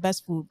 It wasn't the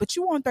best food. But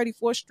you were on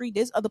 34th Street.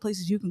 There's other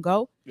places you can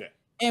go. Yeah.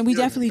 And we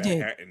definitely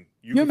did.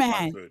 You're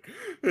Manhattan.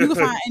 You can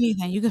find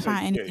anything. You can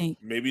find anything.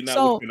 Maybe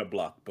not within a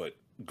block, but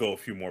go a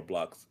few more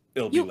blocks.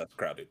 It'll be less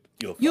crowded.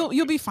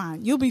 You'll be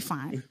fine. You'll be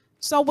fine.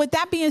 So with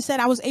that being said,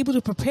 I was able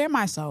to prepare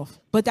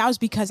myself, but that was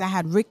because I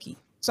had Ricky.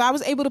 So I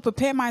was able to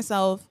prepare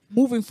myself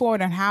moving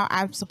forward on how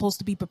I'm supposed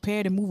to be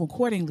prepared and move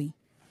accordingly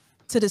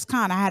to this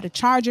con. I had a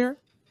charger.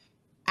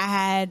 I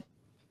had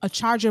a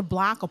charger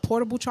block, a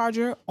portable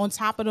charger on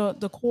top of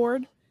the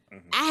cord.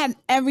 Mm-hmm. I had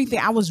everything.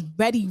 I was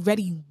ready.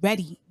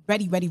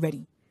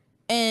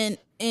 And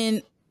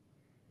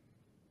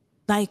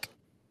like,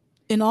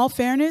 in all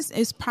fairness,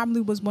 it probably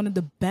was one of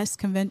the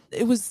best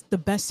it was the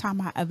best time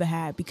I ever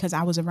had because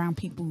I was around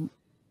people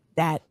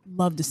that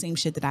love the same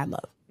shit that I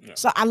love. Yeah.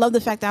 So I love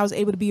the fact that I was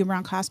able to be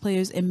around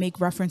cosplayers and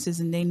make references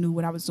and they knew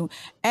what I was doing.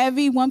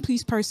 Every One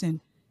Piece person,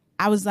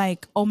 I was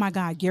like, oh my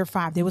God, Gear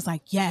 5. They was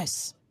like,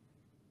 yes.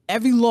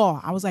 Every law,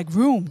 I was like,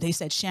 room. They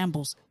said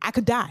shambles. I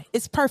could die.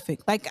 It's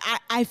perfect. Like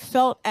I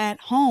felt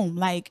at home.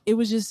 Like it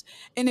was just,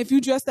 and if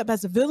you dressed up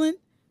as a villain,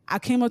 I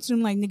came up to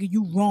them like, nigga,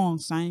 you wrong,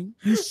 son.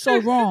 You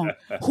so wrong.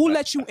 Who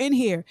let you in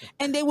here?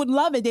 And they would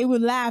love it. They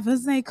would laugh and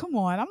say, come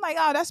on. I'm like,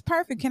 oh, that's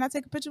perfect. Can I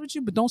take a picture with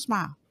you? But don't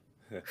smile.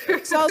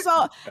 So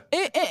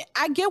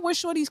I get where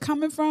Shorty's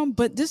coming from,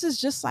 but this is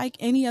just like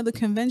any other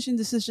convention.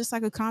 This is just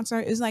like a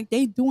concert. It's like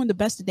they doing the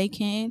best that they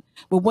can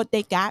with what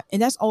they got,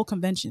 and that's all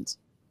conventions.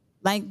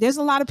 Like there's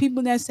a lot of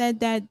people that said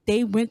that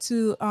they went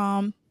to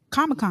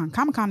Comic-Con.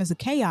 Comic-Con is a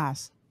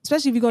chaos.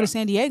 especially if you go to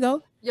San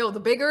Diego. Yo, the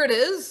bigger it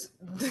is,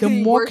 The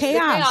more worse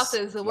chaos. the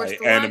chaos is, the worse Like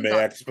the Anime lines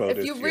are. Expo If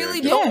this you year, really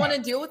just don't Yeah. want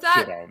to deal with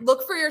that, shit on.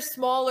 look for your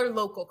smaller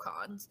local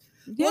cons.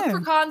 Look Yeah. for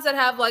cons that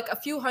have like a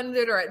few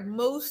hundred or at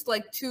most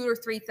like 2,000 or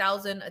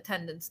 3,000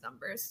 attendance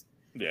numbers.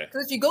 Yeah.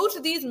 Because if you go to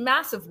these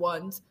massive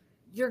ones,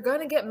 you're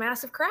gonna get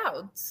massive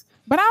crowds.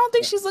 But I don't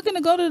think she's looking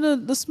to go to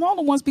the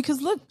smaller ones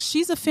because look,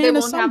 she's a They fan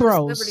of won't some have the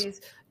bros.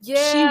 celebrities.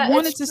 Yeah,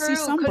 wanted it's to see true,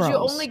 some because you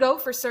bros. only go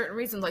for certain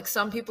reasons. Like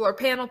some people are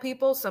panel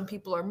people, some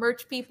people are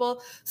merch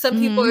people, some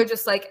Mm-hmm. people are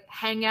just like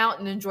hang out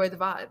and enjoy the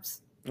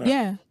vibes.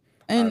 Yeah.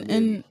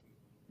 And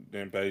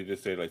Then Betty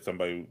just said like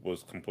somebody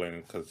was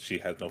complaining because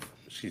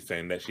she's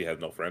saying that she has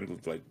no friends.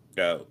 It's like,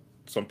 yeah,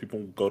 some people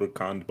go to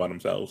cons by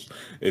themselves.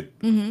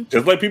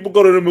 Just like people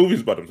go to the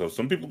movies by themselves.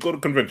 Some people go to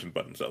conventions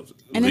by themselves.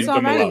 And it's Leave them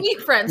alright. They alone.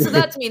 meet friends, so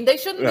that's mean. They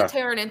shouldn't Yeah. be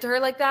tearing into her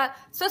like that,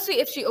 especially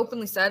if she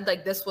openly said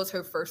like this was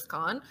her first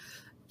con.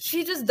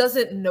 She just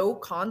doesn't know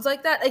cons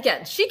like that.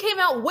 Again, she came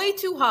out way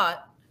too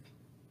hot,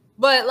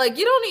 but like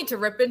you don't need to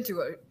rip into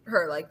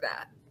her like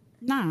that.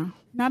 nah,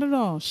 not at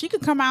all. She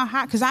could come out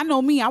hot because I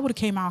know me. I would have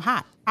came out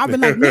hot. I've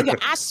been like, nigga,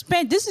 I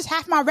spent this is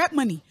half my rep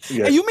money,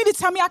 Yeah. and you mean to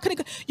tell me I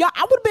couldn't? Yo,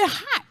 I would have been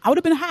hot. I would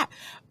have been hot.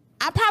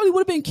 I probably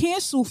would have been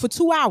canceled for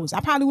 2 hours. I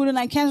probably would have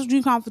like canceled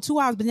Dreamcon for 2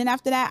 hours, but then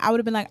after that, I would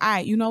have been like, all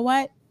right, you know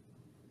what?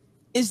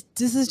 This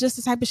is just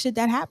the type of shit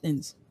that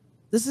happens.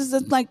 This is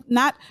just like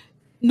not.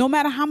 No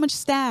matter how much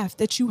staff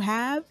that you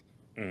have,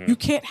 you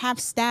can't have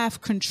staff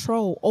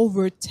control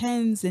over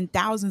tens and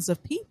thousands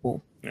of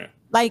people. Yeah.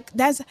 Like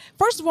that's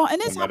first of all,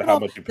 and it's No matter how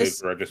much you pay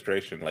for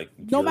registration, like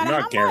No you're matter not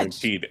how much.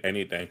 guaranteed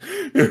anything.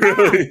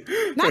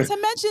 not to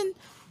mention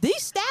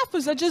these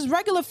staffers are just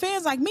regular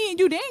fans like me and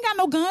you. They ain't got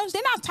no guns.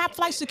 They're not top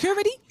flight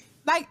security.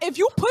 Like if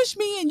you push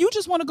me and you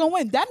just want to go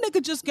in, that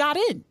nigga just got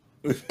in.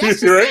 That's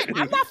just Right? it.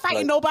 I'm not fighting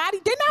Like, nobody.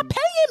 They're not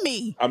paying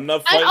me. I'm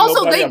not fighting And also,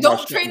 nobody. they I'm not don't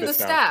shooting train the this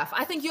down. staff.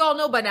 I think you all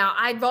know by now.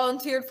 I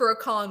volunteered for a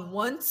con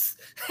once,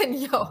 and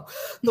yo,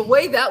 the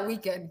way that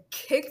weekend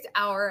kicked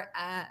our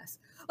ass.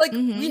 Like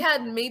we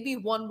had maybe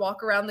one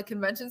walk around the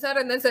convention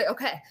center and then say,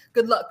 "Okay,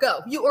 good luck,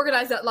 go." You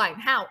organize that line.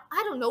 How?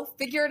 I don't know.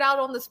 Figure it out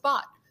on the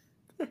spot.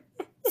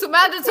 So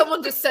imagine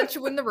someone just sent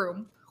you in the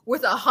room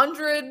with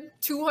 100,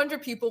 200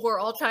 people who are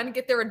all trying to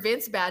get their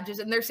advanced badges,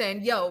 and they're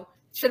saying, "Yo,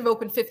 should have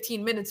opened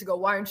 15 minutes ago.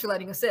 Why aren't you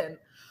letting us in?"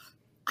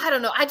 I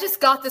don't know. I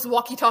just got this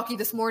walkie-talkie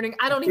this morning.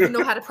 I don't even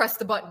know how to press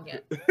the button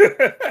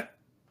yet.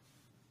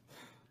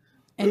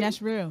 And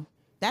that's real.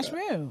 That's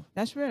real.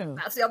 That's real.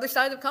 That's the other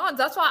side of cons.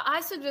 That's why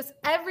I suggest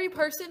every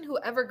person who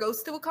ever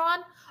goes to a con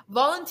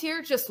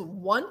volunteer just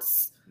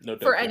once No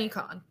for doubt. any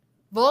con.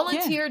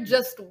 Volunteer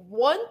just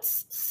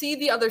once. See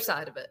the other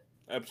side of it.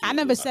 Absolutely I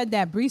never not. said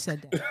that. Bree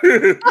said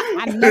that.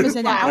 I never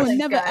said that. I would Thanks,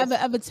 never, guys.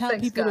 ever tell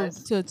Thanks, people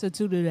guys. to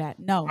do that.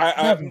 No,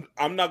 never.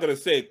 I'm not gonna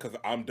say it because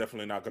I'm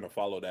definitely not gonna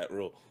follow that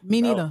rule.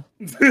 Me No.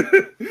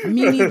 neither.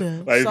 Me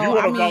neither. Like, if So, you want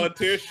I to mean-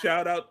 volunteer,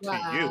 shout out to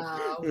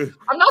Wow. you.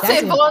 I'm not That's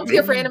saying it.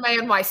 volunteer for Anime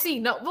NYC.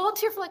 No,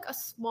 volunteer for like a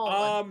small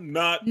one. I'm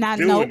not Nah,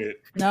 doing no,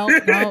 it.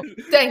 no.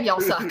 Dang, y'all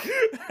suck.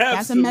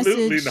 That's a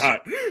Absolutely message.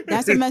 not.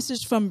 That's a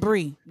message from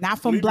Bree, not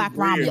from Sleepy Black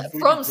Bree Ramen. is- Yeah,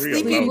 from Sleepy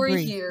Sleepy Bree Bree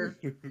alone. here.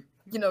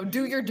 You know,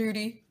 do your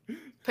duty,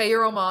 pay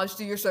your homage,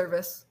 do your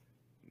service.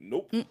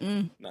 Nope.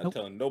 Not Nope.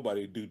 telling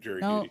nobody to do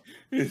jury No.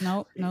 duty.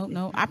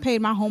 No. I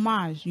paid my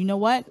homage. You know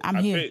what? I'm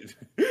I here. paid.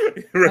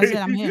 Right? That's it,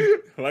 I'm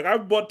here. Like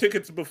I've bought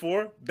tickets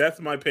before. That's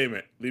my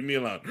payment. Leave me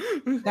alone.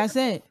 That's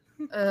it.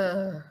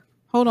 Uh,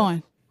 Hold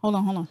on.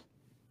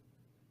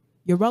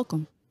 You're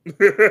welcome.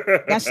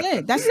 That's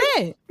it. That's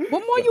it.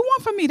 What more you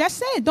want from me?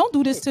 That's it. Don't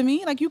do this to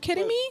me. Like, you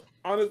kidding me?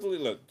 Honestly,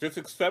 look, just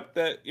accept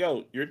that,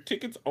 yo, your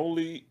ticket's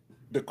only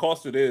the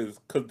cost it is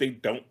because they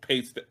don't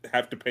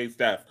have to pay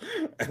staff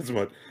as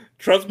much.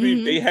 Trust me,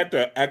 if they had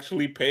to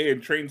actually pay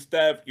and train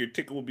staff, your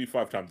ticket would be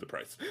 5 times the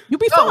price. You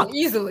be oh, fine.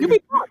 easily. You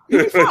be fine.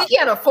 You be fine. We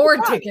can't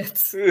afford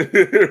tickets.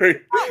 Right?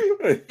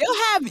 They'll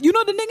have, you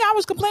know, the nigga I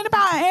was complaining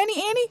about,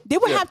 Annie, they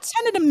would Yeah. have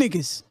 10 of them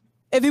niggas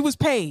if it was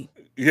paid.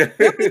 Yeah.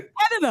 There'll be 10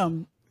 of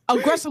them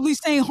aggressively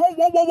saying, whoa,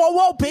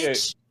 Yeah.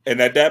 bitch. And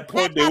at that That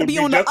point, they gotta would be be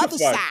on the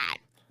justified. other side.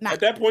 Nah, At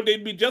that point,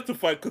 they'd be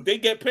justified because they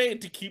get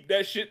paid to keep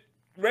that shit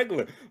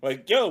regular.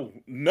 Like, yo,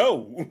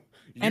 no.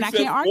 You And I said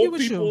can't argue 4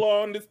 with you. people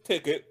are on this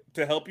ticket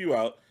to help you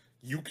out.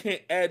 You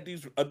can't add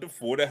these other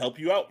 4 to help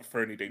you out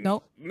for anything.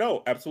 Nope.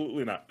 No,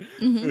 absolutely not.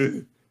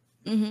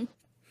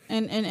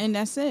 and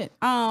that's it.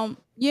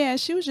 Yeah,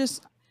 she was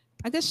just,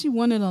 I guess she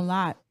wanted a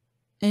lot.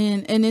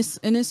 And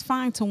it's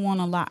fine to want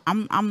a lot.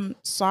 I'm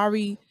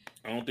sorry.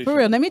 I don't think For she-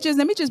 real, let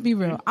me just be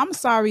real. I'm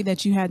sorry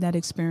that you had that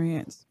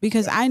experience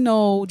because I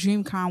know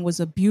Dreamcon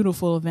was a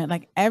beautiful event.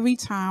 Like every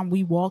time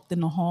we walked in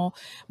the hall,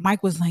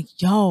 Mike was like,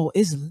 "Yo,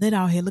 it's lit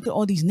out here. Look at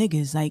all these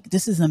niggas. Like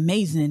this is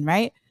amazing,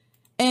 right?"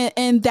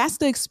 And that's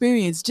the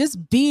experience.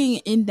 Just being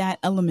in that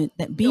element,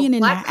 that being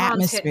in Black that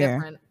cons hit atmosphere,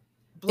 different.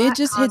 Black it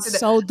just cons hits hit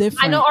so different.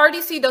 different. I know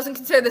RDC doesn't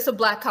consider this a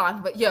black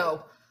con, but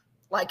yo,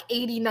 like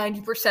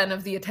 80-90%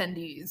 of the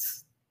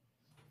attendees.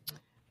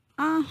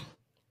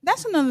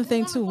 That's another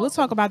thing too. We'll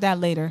talk about that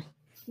later.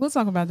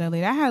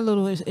 I had a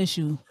little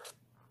issue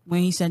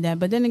when he said that,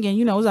 but then again,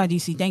 you know, it was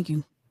IDC. Thank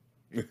you.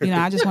 You know,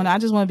 I just want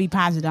to be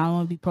positive. I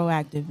want to be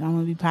proactive. I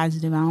want to be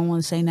positive. I don't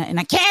want to say nothing.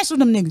 I cancel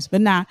them niggas.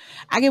 But nah,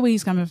 I get where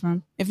he's coming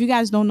from. If you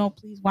guys don't know,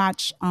 please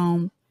watch.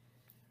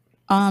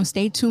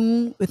 Stay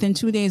tuned. Within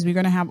 2 days, we're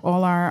gonna have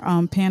all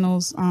our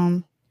panels.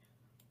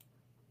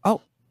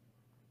 Oh,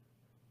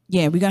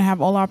 yeah, we're gonna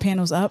have all our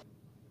panels up.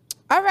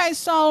 All right,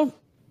 so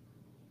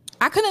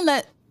I couldn't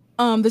let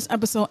this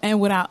episode end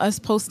without us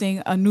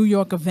posting a New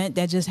York event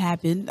that just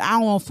happened. I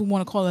don't know if we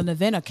want to call it an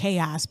event or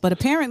chaos, but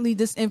apparently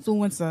this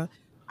influencer.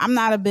 I'm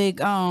not a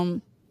big. I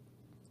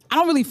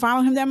don't really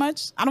follow him that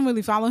much. I don't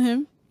really follow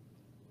him,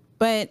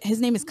 but his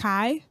name is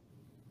Kai.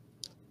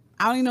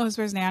 I don't even know his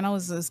first name. I know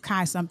it's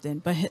Kai something,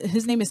 but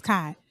his name is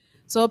Kai.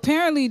 So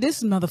apparently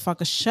this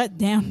motherfucker shut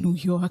down New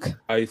York.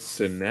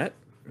 Sinet?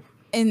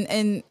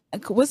 And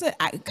what's it?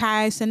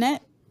 Kai Sinet?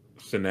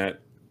 Sinet,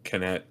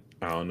 Kenneth.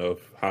 I don't know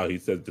how he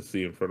says the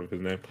C in front of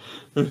his name.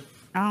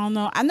 I don't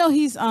know. I know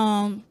he's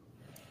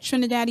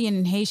Trinidadian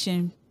and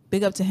Haitian.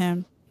 Big up to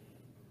him.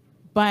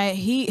 But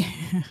he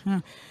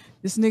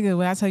this nigga,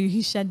 when I tell you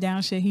he shut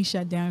down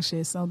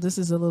shit, So this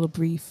is a little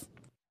brief.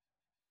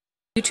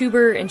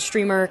 YouTuber and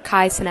streamer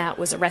Kai Cenat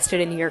was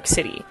arrested in New York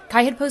City.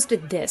 Kai had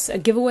posted this, a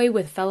giveaway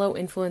with fellow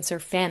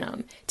influencer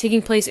Phantom,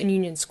 taking place in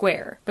Union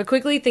Square. But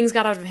quickly, things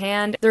got out of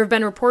hand. There have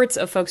been reports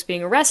of folks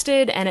being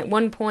arrested, and at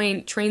one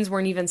point, trains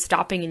weren't even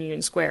stopping in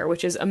Union Square,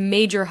 which is a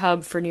major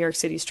hub for New York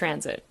City's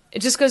transit. It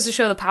just goes to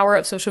show the power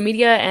of social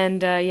media,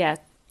 and yeah,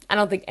 I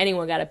don't think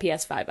anyone got a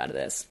PS5 out of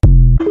this.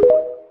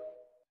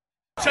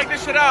 Check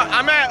this shit out.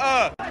 I'm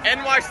at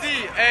NYC.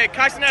 Hey,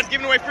 Kai Cenat's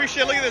giving away free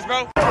shit. Look at this,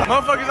 bro.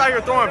 Motherfuckers out here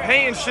throwing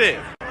paint and shit.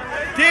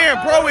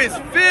 Damn, bro, it's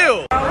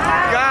filled.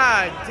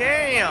 God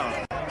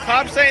damn.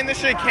 Cops saying this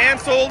shit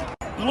canceled.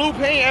 Blue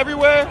paint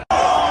everywhere.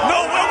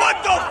 No,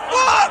 what the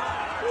fuck?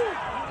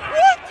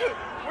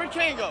 What? Where'd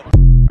Kane go?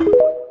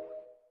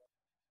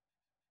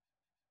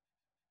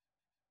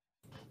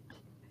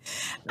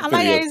 I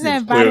like how he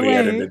said, by the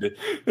way.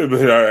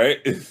 But all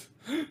right.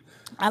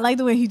 I like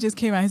the way he just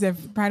came out. He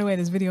said, by the way,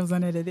 this video's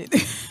unedited.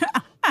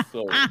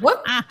 So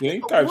What? I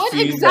think I've What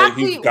seen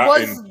exactly that he's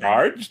gotten was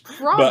charged,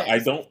 promised? but I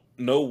don't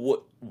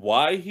know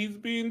why he's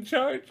being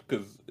charged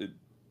because it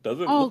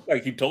doesn't look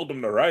like he told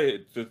them to riot.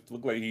 It just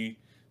looked like he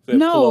said,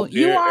 No, pull up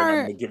you here are- and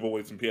I'm gonna give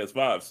away some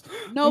PS5s.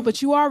 No,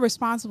 but you are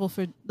responsible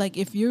for, like,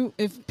 if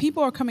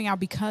people are coming out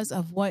because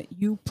of what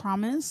you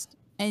promised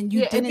and you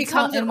Yeah, it didn't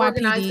tell becomes an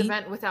organized NYPD,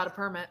 event without a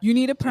permit. you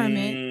need a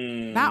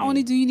permit. Not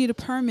only do you need a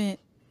permit,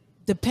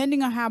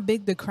 depending on how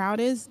big the crowd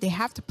is, they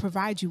have to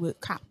provide you with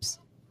cops.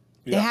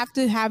 They have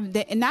to have,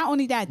 and not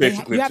only that,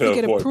 Basically you have to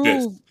get avoid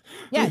approved. this.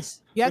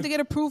 Yes, you have to get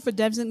approved for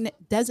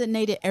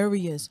designated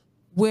areas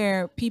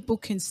where people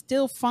can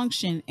still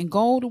function and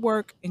go to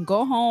work and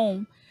go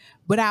home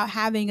without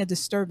having a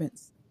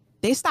disturbance.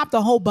 They stopped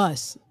the whole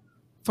bus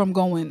from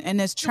going,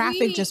 and as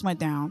traffic just went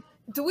down.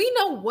 Do we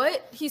know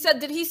what he said?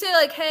 Did he say,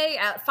 like, hey,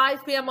 at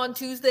 5 p.m. on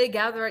Tuesday,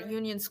 gather at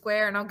Union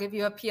Square and I'll give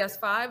you a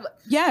PS5?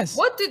 Yes.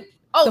 What did...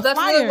 Oh, The that's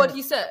flyer. really what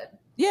he said.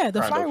 Yeah,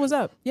 the Kind flyer of. was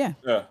up. Yeah.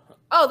 Yeah.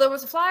 Oh, there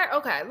was a flyer?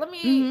 Okay, let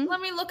me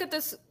Mm-hmm. look at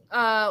this.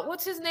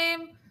 What's his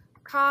name?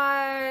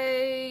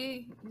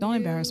 Kai... Don't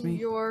embarrass me. New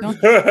York. Don't-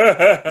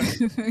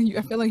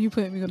 I feel like you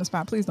put me on the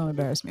spot. Please don't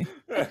embarrass me.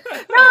 No,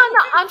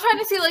 I'm trying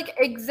to see, like,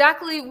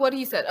 exactly what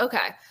he said.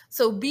 Okay,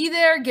 so be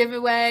there,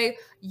 giveaway,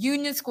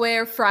 Union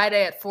Square,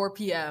 Friday at 4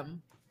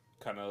 p.m.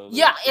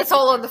 Yeah, it's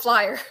all on the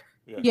flyer.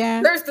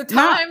 Yeah. There's the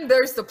time,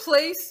 there's the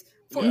place,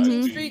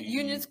 14th Yeah. Street,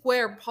 Union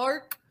Square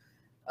Park,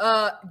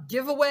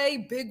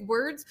 giveaway, big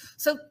words.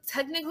 So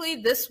technically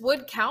this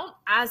would count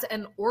as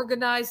an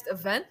organized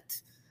event.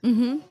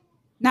 Mm-hmm.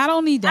 Not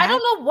only that, I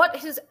don't know what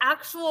his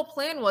actual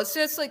plan was.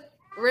 Just like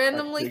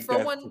randomly throw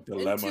that's one the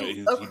dilemma. into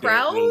He a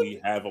crowd. didn't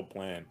really have a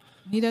plan.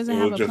 he doesn't It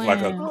have was a just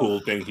plan. like a cool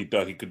thing he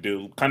thought he could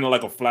do. Kind of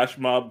like a flash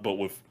mob, but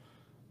with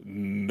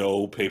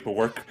no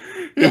paperwork.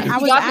 Yeah, I He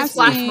was got his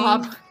flash asking.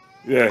 mob.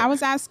 Yeah. I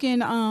was asking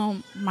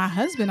my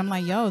husband. I'm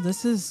like, yo,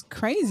 this is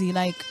crazy.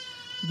 Like,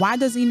 why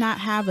does he not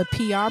have a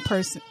PR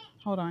person?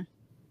 Hold on.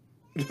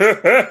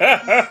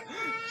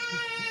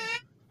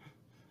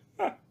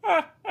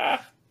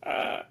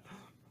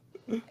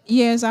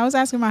 Yes, I was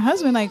asking my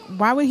husband, like,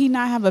 why would he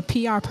not have a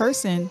PR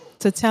person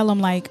to tell him,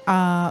 like,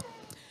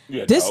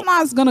 this no.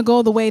 month's gonna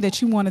go the way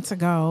that you want it to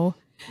go.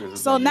 This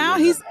is So not now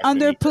even he's that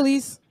under activity.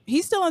 police.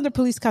 He's still under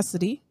police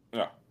custody.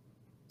 Yeah.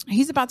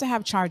 He's about to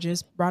have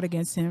charges brought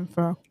against him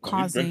for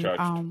causing.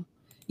 charged.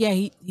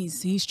 Yeah,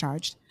 he's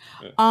charged.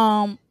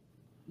 Yeah.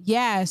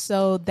 Yeah.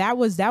 So that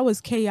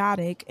was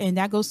chaotic, and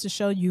that goes to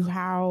show you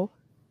how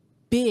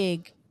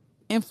big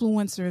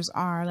influencers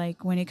are.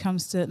 Like when it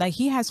comes to, like,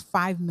 he has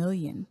 5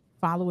 million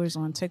followers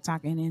on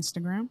TikTok and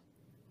Instagram.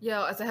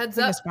 Yo, as a heads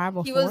I think up, it's 5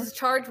 or he 4. was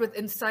charged with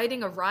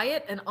inciting a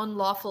riot and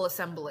unlawful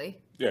assembly.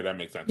 Yeah, that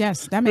makes sense.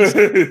 Yes, that makes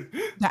sense.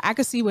 Now, I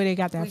could see where they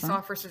got that Police from.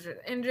 officers are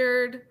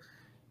injured.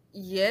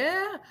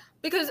 Yeah,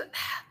 because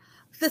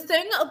the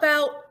thing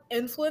about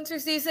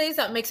influencers these days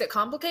that makes it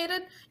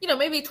complicated,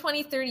 maybe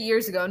 20, 30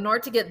 years ago, in order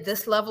to get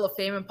this level of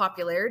fame and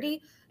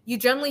popularity, you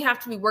generally have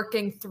to be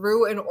working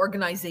through an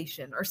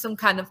organization or some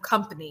kind of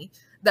company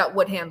that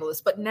would handle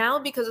this. But now,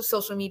 because of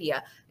social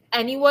media,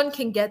 anyone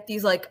can get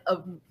these like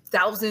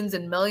thousands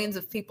and millions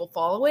of people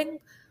following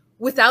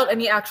without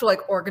any actual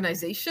like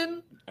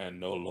organization. And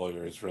no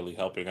lawyer is really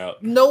helping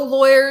out. No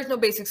lawyers, no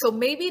basics. So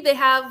maybe they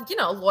have,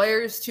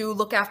 lawyers to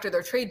look after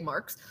their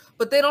trademarks,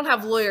 but they don't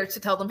have lawyers to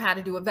tell them how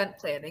to do event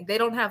planning. They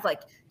don't have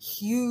like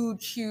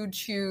huge,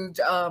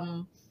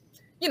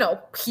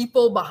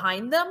 people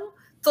behind them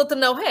to let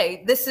them know,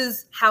 hey, this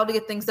is how to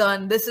get things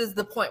done. This is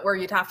the point where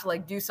you'd have to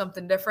like do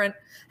something different.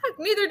 Heck,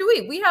 neither do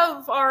we. We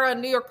have our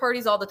New York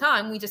parties all the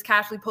time. We just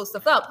casually post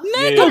stuff up.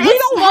 Nigga, we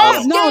don't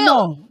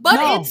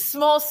have It's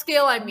small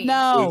scale. I mean,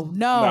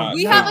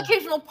 we have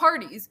occasional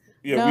parties.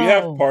 Yeah, we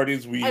have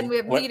parties. We have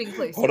meeting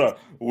places. Hold on.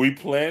 We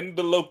planned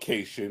the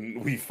location.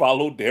 We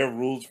followed their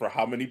rules for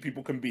how many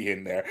people can be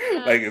in there.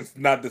 Like, it's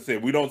not the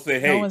same. We don't say,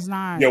 hey, it's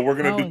not. Yeah, we're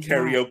going to do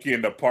karaoke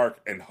in the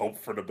park and hope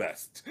for the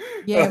best.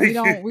 Yeah,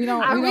 like, we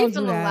don't. Are we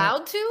even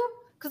allowed to?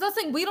 Because that's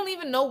the thing, we don't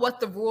even know what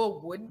the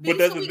rule would be. But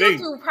that's the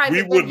thing.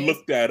 We would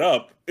look that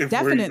up if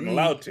we're even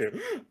allowed to.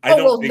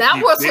 Now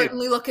we'll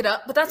certainly look it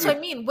up. But that's what I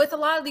mean. With a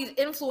lot of these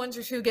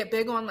influencers who get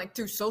big on like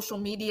through social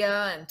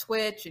media and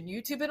Twitch and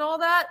YouTube and all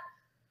that,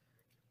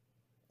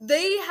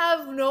 they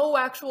have no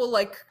actual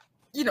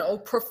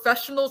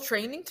professional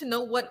training to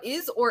know what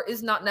is or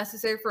is not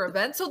necessary for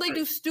events. So they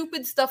do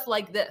stupid stuff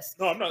like this.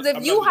 No, I'm not. Because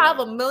if you have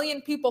a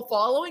million people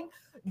following,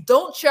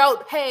 don't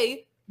shout,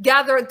 hey,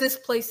 gather at this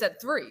place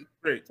at 3.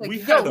 Great. Like,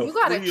 you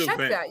gotta check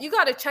that. You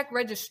gotta check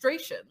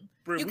registration.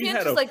 You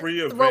can't just like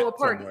throw a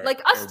party.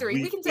 Like us 3,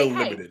 we can say,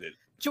 hey, do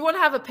you want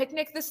to have a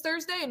picnic this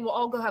Thursday? And we'll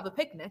all go have a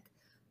picnic.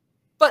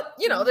 But,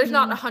 there's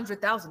not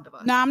 100,000 of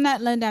us. No, I'm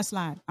not letting that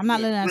slide. I'm not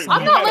letting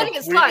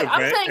it slide.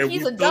 I'm saying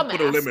he's a dumbass.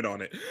 Put a limit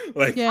on it.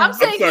 I'm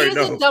saying he's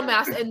a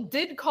dumbass and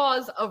did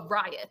cause a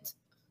riot.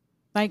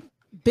 Like,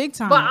 big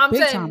time. But I'm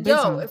saying,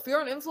 if you're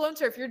an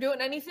influencer, if you're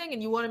doing anything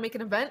and you want to make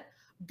an event,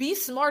 be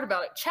smart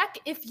about it. Check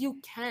if you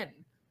can.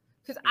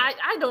 Because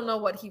I don't know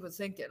what he was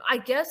thinking. I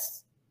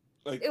guess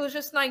it was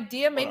just an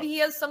idea. Maybe he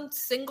has some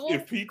single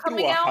If he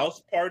threw a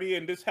house party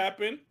and this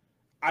happened,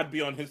 I'd be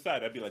on his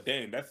side. I'd be like,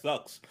 dang, that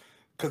sucks.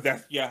 Because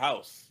that's your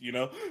house,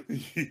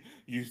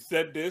 You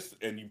said this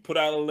and you put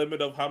out a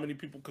limit of how many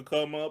people could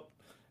come up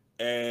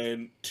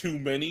and too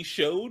many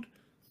showed.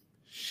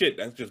 Shit,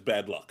 that's just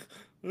bad luck.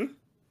 All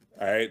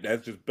right,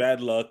 that's just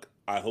bad luck.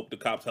 I hope the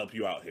cops help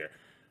you out here.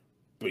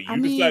 But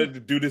you decided to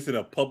do this in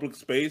a public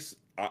space.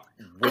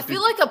 I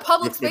feel like a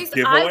public space,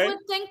 I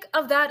would think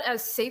of that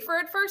as safer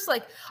at first.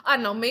 Like, I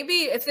don't know,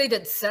 maybe if they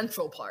did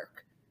Central Park.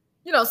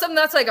 Something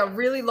that's like a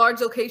really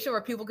large location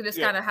where people could just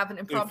kind of have an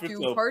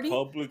impromptu party.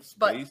 Public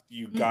space,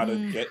 you gotta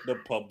get the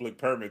public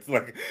permits.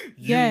 Like,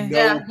 you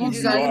I'm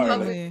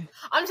saying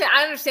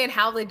I understand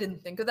how they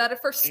didn't think of that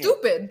at first.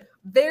 Stupid,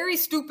 very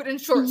stupid and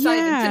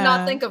short-sighted to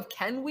not think of.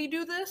 Can we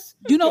do this?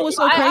 You know what's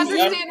so crazy? I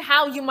understand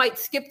how you might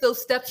skip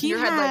those steps in your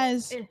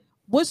head.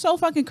 What's so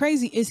fucking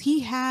crazy is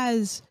he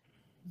has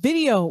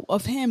video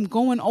of him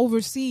going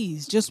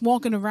overseas, just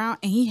walking around,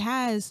 and he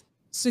has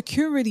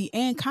security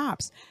and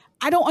cops.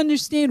 I don't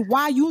understand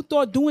why you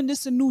thought doing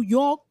this in New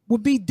York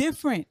would be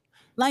different.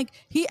 Like,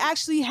 he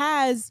actually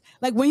has,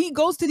 like, when he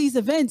goes to these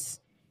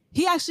events,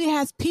 he actually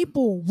has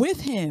people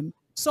with him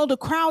so the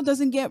crowd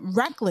doesn't get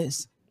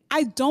reckless.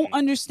 I don't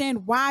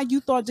understand why you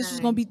thought this was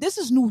going to be. This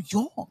is New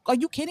York. Are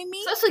you kidding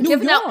me? Especially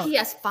giving out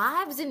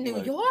PS5s in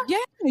New York. Yeah,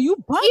 you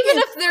bugging. Even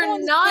if they're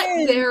not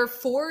there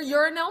for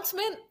your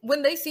announcement,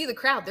 when they see the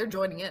crowd, they're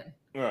joining in.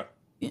 Yeah.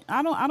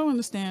 I don't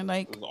understand.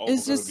 Like,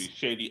 it's just be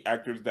shady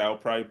actors that will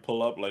probably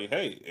pull up like,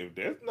 hey, if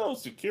there's no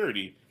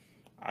security,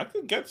 I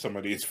could get some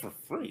of these for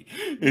free.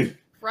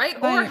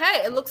 Right? Or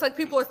hey, it looks like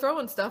people are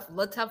throwing stuff.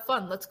 Let's have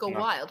fun. Let's go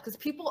wild. Because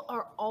people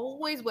are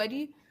always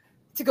ready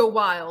to go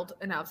wild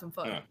and have some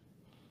fun. Yeah.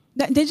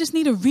 They just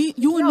need a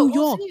you in New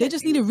York. They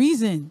just need a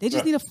reason. They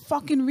just need a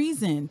fucking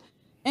reason.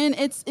 And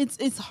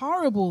it's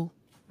horrible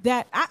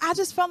that I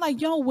just felt like,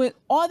 with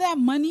all that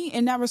money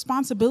and that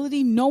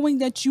responsibility, knowing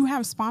that you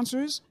have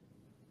sponsors,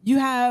 you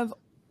have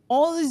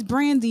all these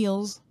brand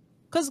deals,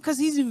 because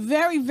he's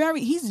very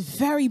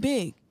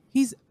big.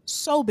 He's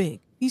so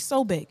big.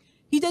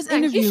 He does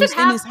interviews in his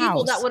house. He should have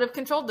people that would have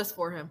controlled this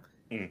for him.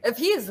 If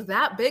he is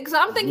that big, so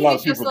I'm thinking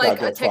he's just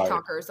like a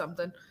TikToker or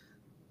something.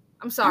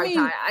 I'm sorry,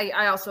 Kai.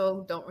 I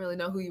also don't really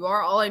know who you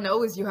are. All I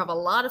know is you have a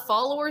lot of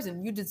followers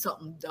and you did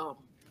something dumb.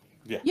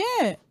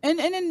 Yeah. And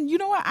then, you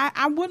know what?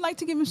 I would like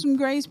to give him some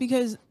grace,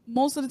 because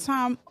most of the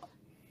time,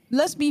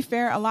 let's be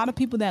fair, a lot of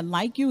people that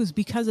like you is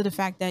because of the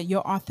fact that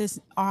your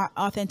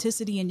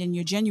authenticity and then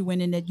you're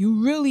genuine, and that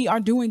you really are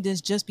doing this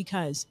just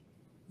because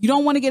you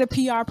don't want to get a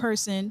PR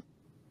person,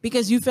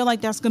 because you feel like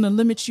that's going to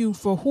limit you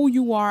for who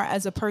you are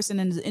as a person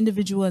and as an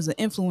individual, as an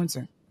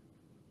influencer.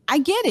 I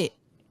get it.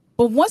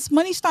 But once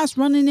money starts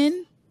running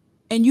in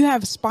and you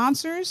have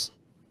sponsors,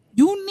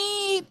 you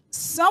need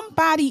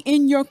somebody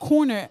in your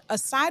corner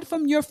aside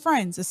from your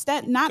friends,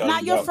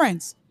 not your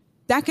friends,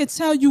 that could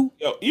tell you,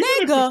 Yo, even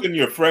if it's in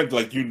your friends,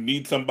 like you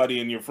need somebody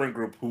in your friend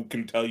group who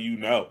can tell you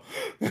no.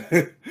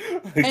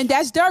 And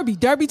that's Derby.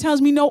 Derby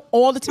tells me no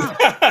all the time.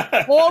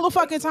 All the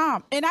fucking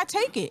time. And I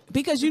take it.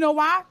 Because you know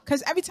why?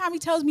 Because every time he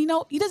tells me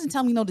no, he doesn't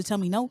tell me no to tell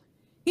me no.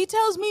 He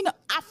tells me no.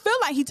 I feel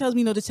like he tells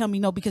me no to tell me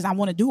no because I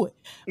want to do it.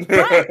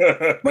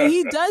 But when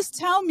he does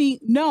tell me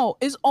no,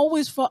 it's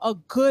always for a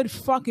good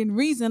fucking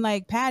reason.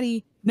 Like,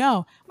 Patty,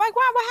 no. I'm like,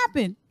 why? What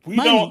happened? We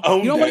don't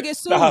own You don't want to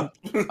that.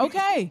 get sued.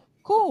 Okay,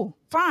 cool,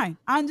 fine.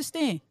 I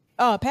understand.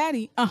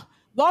 Patty,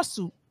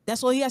 lawsuit.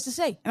 That's all he has to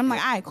say. And I'm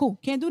like, all right, cool.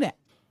 Can't do that.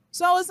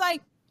 So it's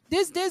like,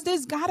 there's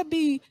gotta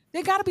be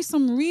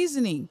some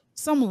reasoning,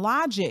 some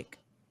logic.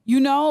 You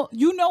know,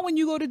 when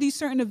you go to these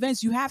certain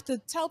events, you have to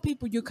tell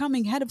people you're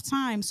coming ahead of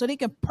time so they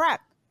can prep.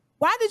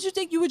 Why did you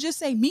think you would just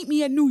say, meet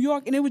me at New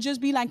York and it would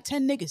just be like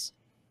 10 niggas?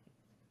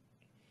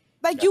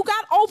 Like, you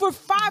got over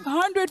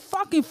 500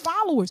 fucking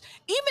followers.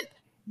 Even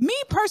me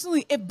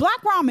personally, if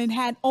Black Ramen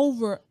had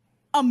over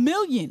 1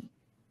 million,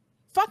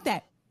 fuck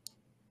that.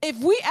 If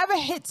we ever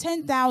hit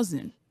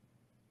 10,000,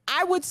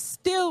 I would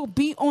still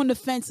be on the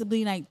fence of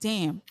being like,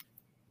 damn,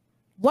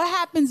 what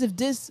happens if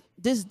this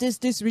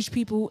rich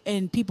people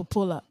and people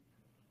pull up?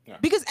 Yeah.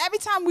 Because every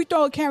time we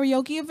throw a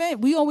karaoke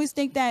event, we always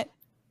think that,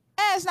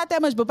 it's not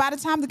that much. But by the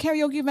time the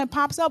karaoke event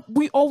pops up,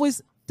 the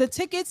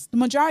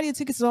majority of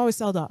tickets is always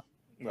sold out.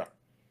 Yeah.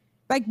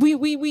 Like we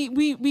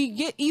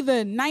get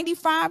either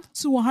 95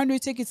 to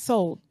 100 tickets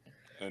sold.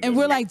 And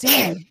we're like,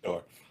 damn,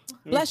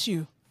 bless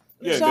you.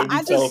 Yeah, so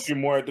I sell a few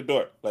more at the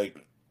door.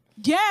 Like,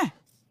 yeah.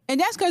 And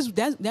that's because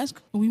that's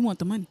we want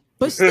the money.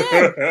 But still,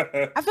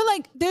 I feel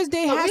like there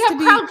has to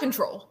be crowd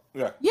control.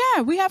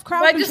 Yeah, we have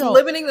crowd By control.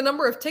 just limiting the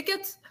number of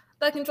tickets,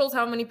 that controls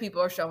how many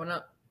people are showing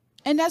up.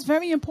 And that's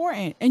very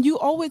important. And you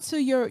owe it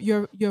to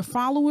your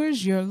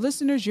followers, your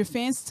listeners, your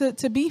fans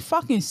to be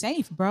fucking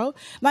safe, bro.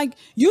 Like,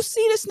 you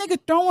see this nigga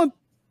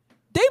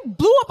they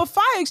blew up a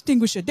fire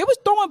extinguisher. They was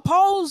throwing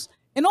poles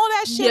and all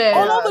that shit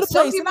all over the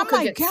place. And I'm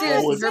like, God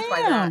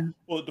damn.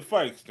 Well, the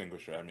fire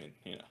extinguisher, I mean,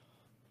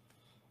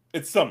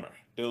 it's summer.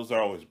 Those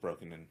are always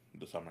broken in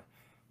the summer.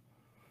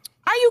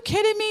 Are you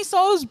kidding me?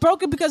 So it was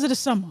broken because of the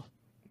summer?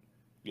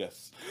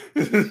 Yes.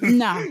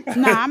 Nah,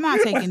 I'm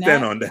not taking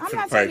that. On that. I'm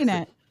not taking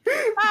that.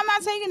 I'm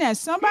not taking that.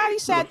 Somebody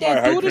sat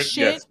there, threw the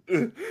shit,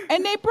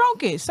 and they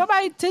broke it.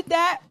 Somebody did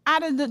that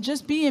out of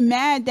just being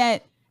mad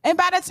that. And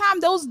by the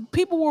time those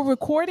people were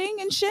recording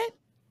and shit,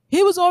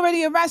 he was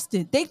already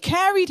arrested. They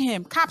carried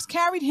him. Cops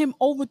carried him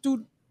over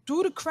through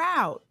the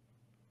crowd,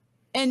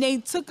 and they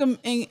took him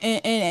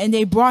and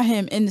they brought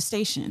him in the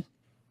station.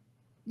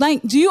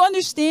 Like, do you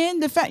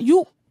understand the fact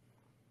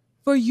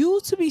for you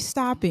to be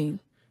stopping?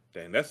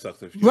 Dang, that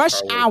sucks. If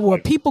rush hour,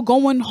 people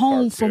going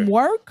home from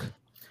work.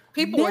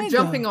 People were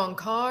jumping on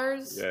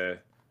cars. Yeah,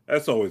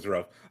 that's always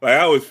rough. Like, I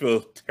always feel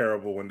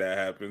terrible when that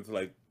happens.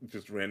 Like,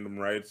 just random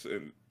rights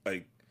and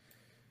like,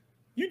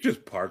 you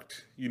just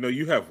parked.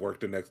 You have work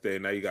the next day,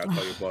 and now you got to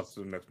call your boss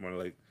the next morning.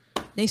 Like,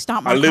 they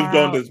stopped my car. I lived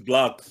on this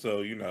block,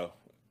 so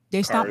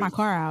they stopped my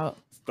car out.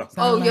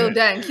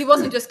 Dang! He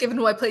wasn't just giving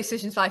away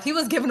PlayStation 5. He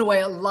was giving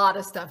away a lot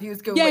of stuff. He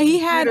was giving. Yeah, he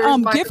had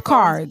gift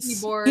cards.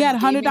 Keyboards, he had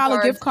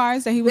 $100 gift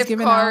cards that he was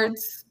giving out.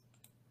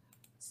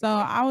 So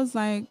I was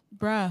like,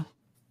 bruh.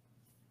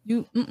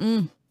 You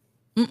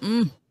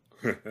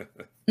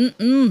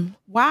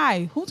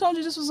Why? Who told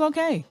you this was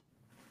okay?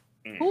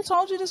 Who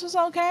told you this was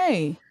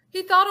okay?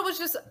 He thought it was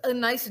just a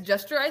nice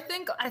gesture. I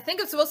think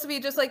it's supposed to be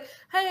just like,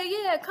 hey,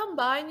 yeah, come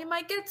by and you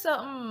might get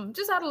something,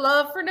 just out of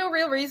love for no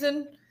real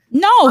reason.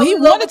 No, he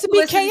wanted to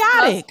be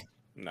chaotic.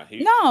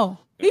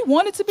 He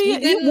wanted to be.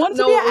 He wanted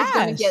to be an ass.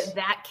 Going to get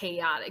that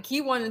chaotic.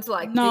 He wanted to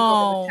take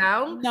over the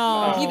town.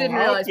 No, he didn't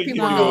realize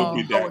people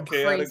were going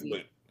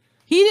crazy.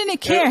 He didn't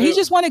care. He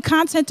just wanted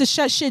content to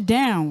shut shit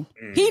down.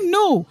 He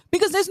knew,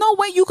 because there's no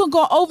way you can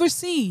go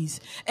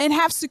overseas and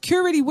have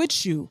security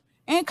with you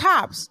and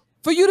cops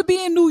for you to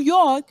be in New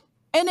York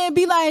and then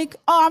be like,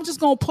 oh, I'm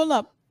just going to pull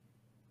up.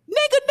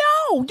 Nigga,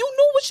 no. You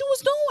knew what you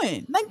was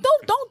doing. Like,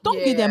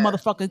 don't give that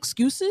motherfucker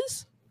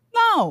excuses.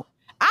 No.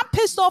 I'm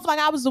pissed off like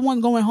I was the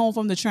one going home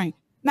from the train.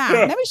 Nah,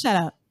 let me shut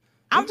up.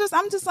 I'm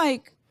just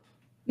like,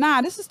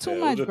 nah, this is too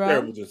much, it was bro. a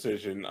terrible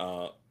decision.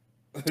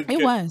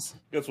 It was.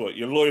 Guess what?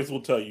 Your lawyers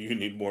will tell you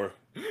need more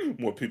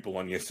people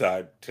on your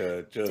side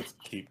to just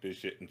keep this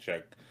shit in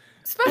check.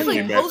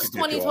 Especially post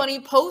 2020,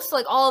 post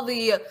like all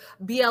the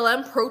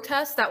BLM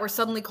protests that were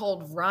suddenly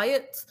called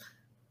riots,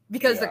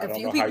 because like a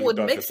few people would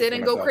mix it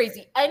and go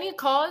crazy. Any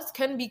cause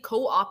can be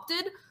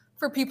co-opted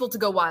for people to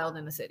go wild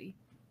in the city.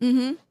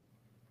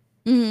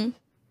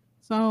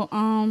 So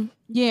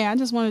I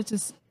just wanted to.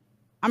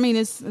 I mean,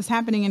 it's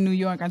happening in New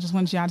York. I just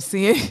wanted y'all to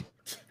see it.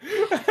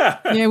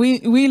 Yeah,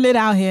 we lit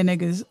out here,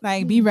 niggas.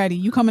 Like, be ready.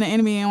 You coming to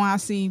Enemy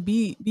NYC?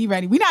 Be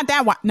ready. We not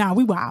that wild. Nah,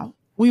 we wild.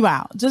 We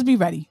wild. Just be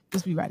ready.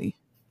 Just be ready.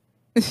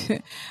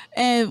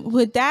 And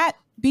with that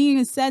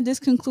being said, this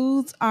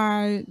concludes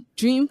our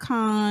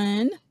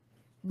Dreamcon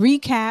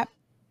recap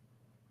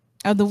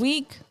of the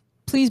week.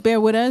 Please bear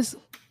with us.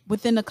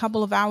 Within a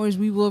couple of hours,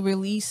 we will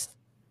release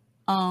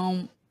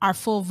our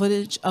full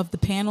footage of the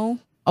panel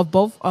of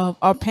both of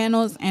our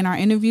panels and our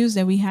interviews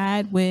that we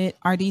had with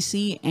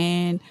RDC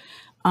and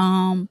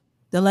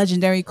the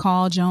legendary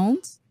Carl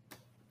Jones.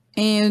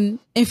 And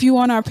if you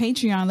on our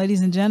Patreon,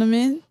 ladies and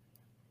gentlemen,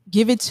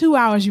 give it 2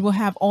 hours. You will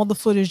have all the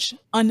footage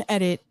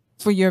unedited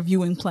for your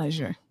viewing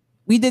pleasure.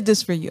 We did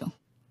this for you.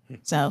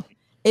 So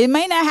it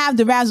may not have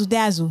the razzle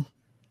dazzle,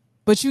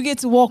 but you get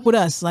to walk with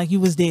us like you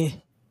was there.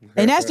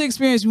 And that's the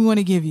experience we want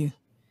to give you.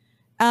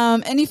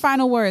 Any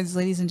final words,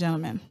 ladies and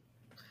gentlemen?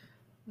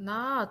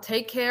 Nah,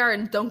 take care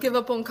and don't give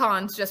up on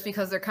cons just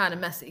because they're kind of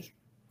messy.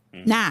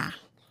 Nah,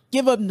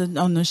 give up on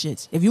those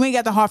shits. If you ain't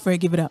got the heart for it,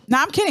 give it up.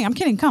 Nah, I'm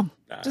kidding. Come.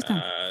 Just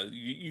come.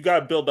 You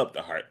got to build up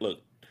the heart. Look,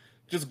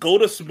 just go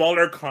to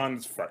smaller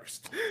cons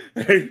first.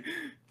 You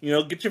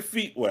know, get your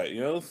feet wet.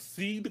 You know,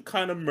 see the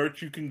kind of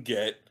merch you can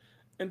get,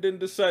 and then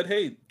decide,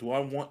 hey, do I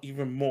want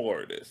even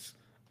more of this?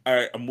 All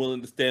right, I'm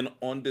willing to stand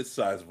on this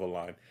size of a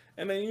line.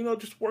 And then, you know,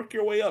 just work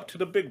your way up to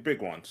the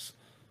big ones.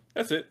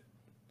 That's it.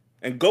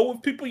 And go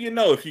with people you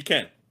know if you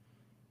can.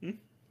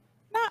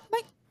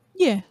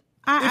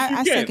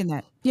 I second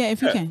that. Yeah,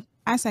 if you can.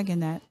 I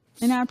second that.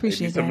 And I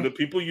appreciate Maybe some of the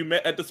people you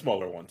met at the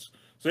smaller ones.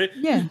 See?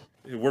 Yeah.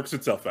 It works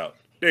itself out.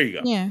 There you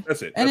go. Yeah.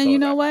 That's it. And then you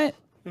know what?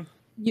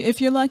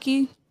 If you're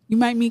lucky, you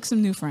might meet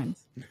some new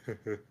friends.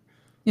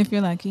 If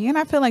you're lucky. And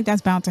I feel like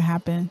that's bound to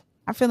happen.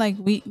 I feel like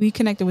we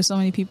connected with so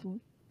many people.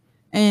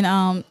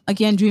 And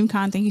again,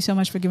 Dreamcon, thank you so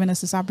much for giving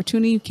us this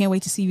opportunity. Can't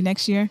wait to see you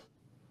next year.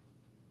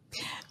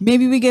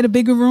 Maybe we get a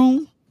bigger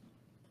room,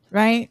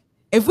 right?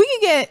 If we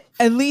can get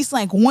at least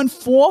like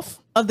 1/4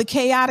 of the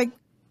chaotic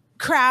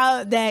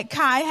crowd that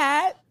Kai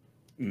had.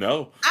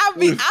 No. I'll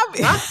be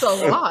That's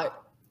a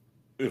lot.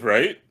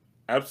 Right?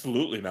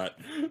 Absolutely not.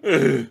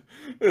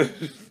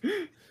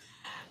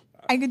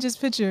 I could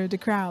just picture the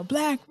crowd.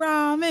 Black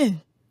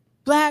ramen.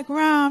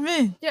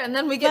 Yeah, and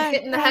then we get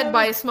hit in the head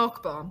by a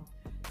smoke bomb.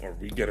 Or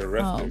we get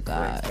arrested for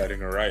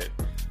inciting a riot.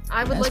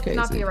 I would like to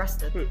not be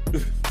arrested.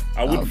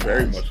 I would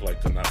very much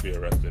like to not be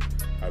arrested.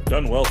 I've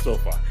done well so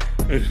far.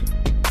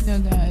 No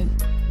God.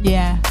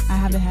 Yeah, I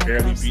haven't had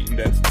barely beaten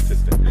that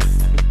statistic.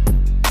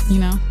 You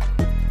know,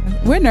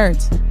 we're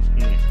nerds.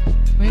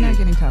 We're not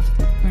getting cuffed.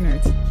 We're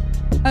nerds.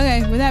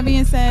 Okay, with that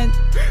being said,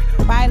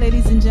 bye,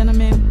 ladies and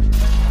gentlemen.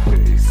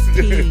 Peace.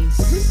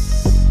 Peace.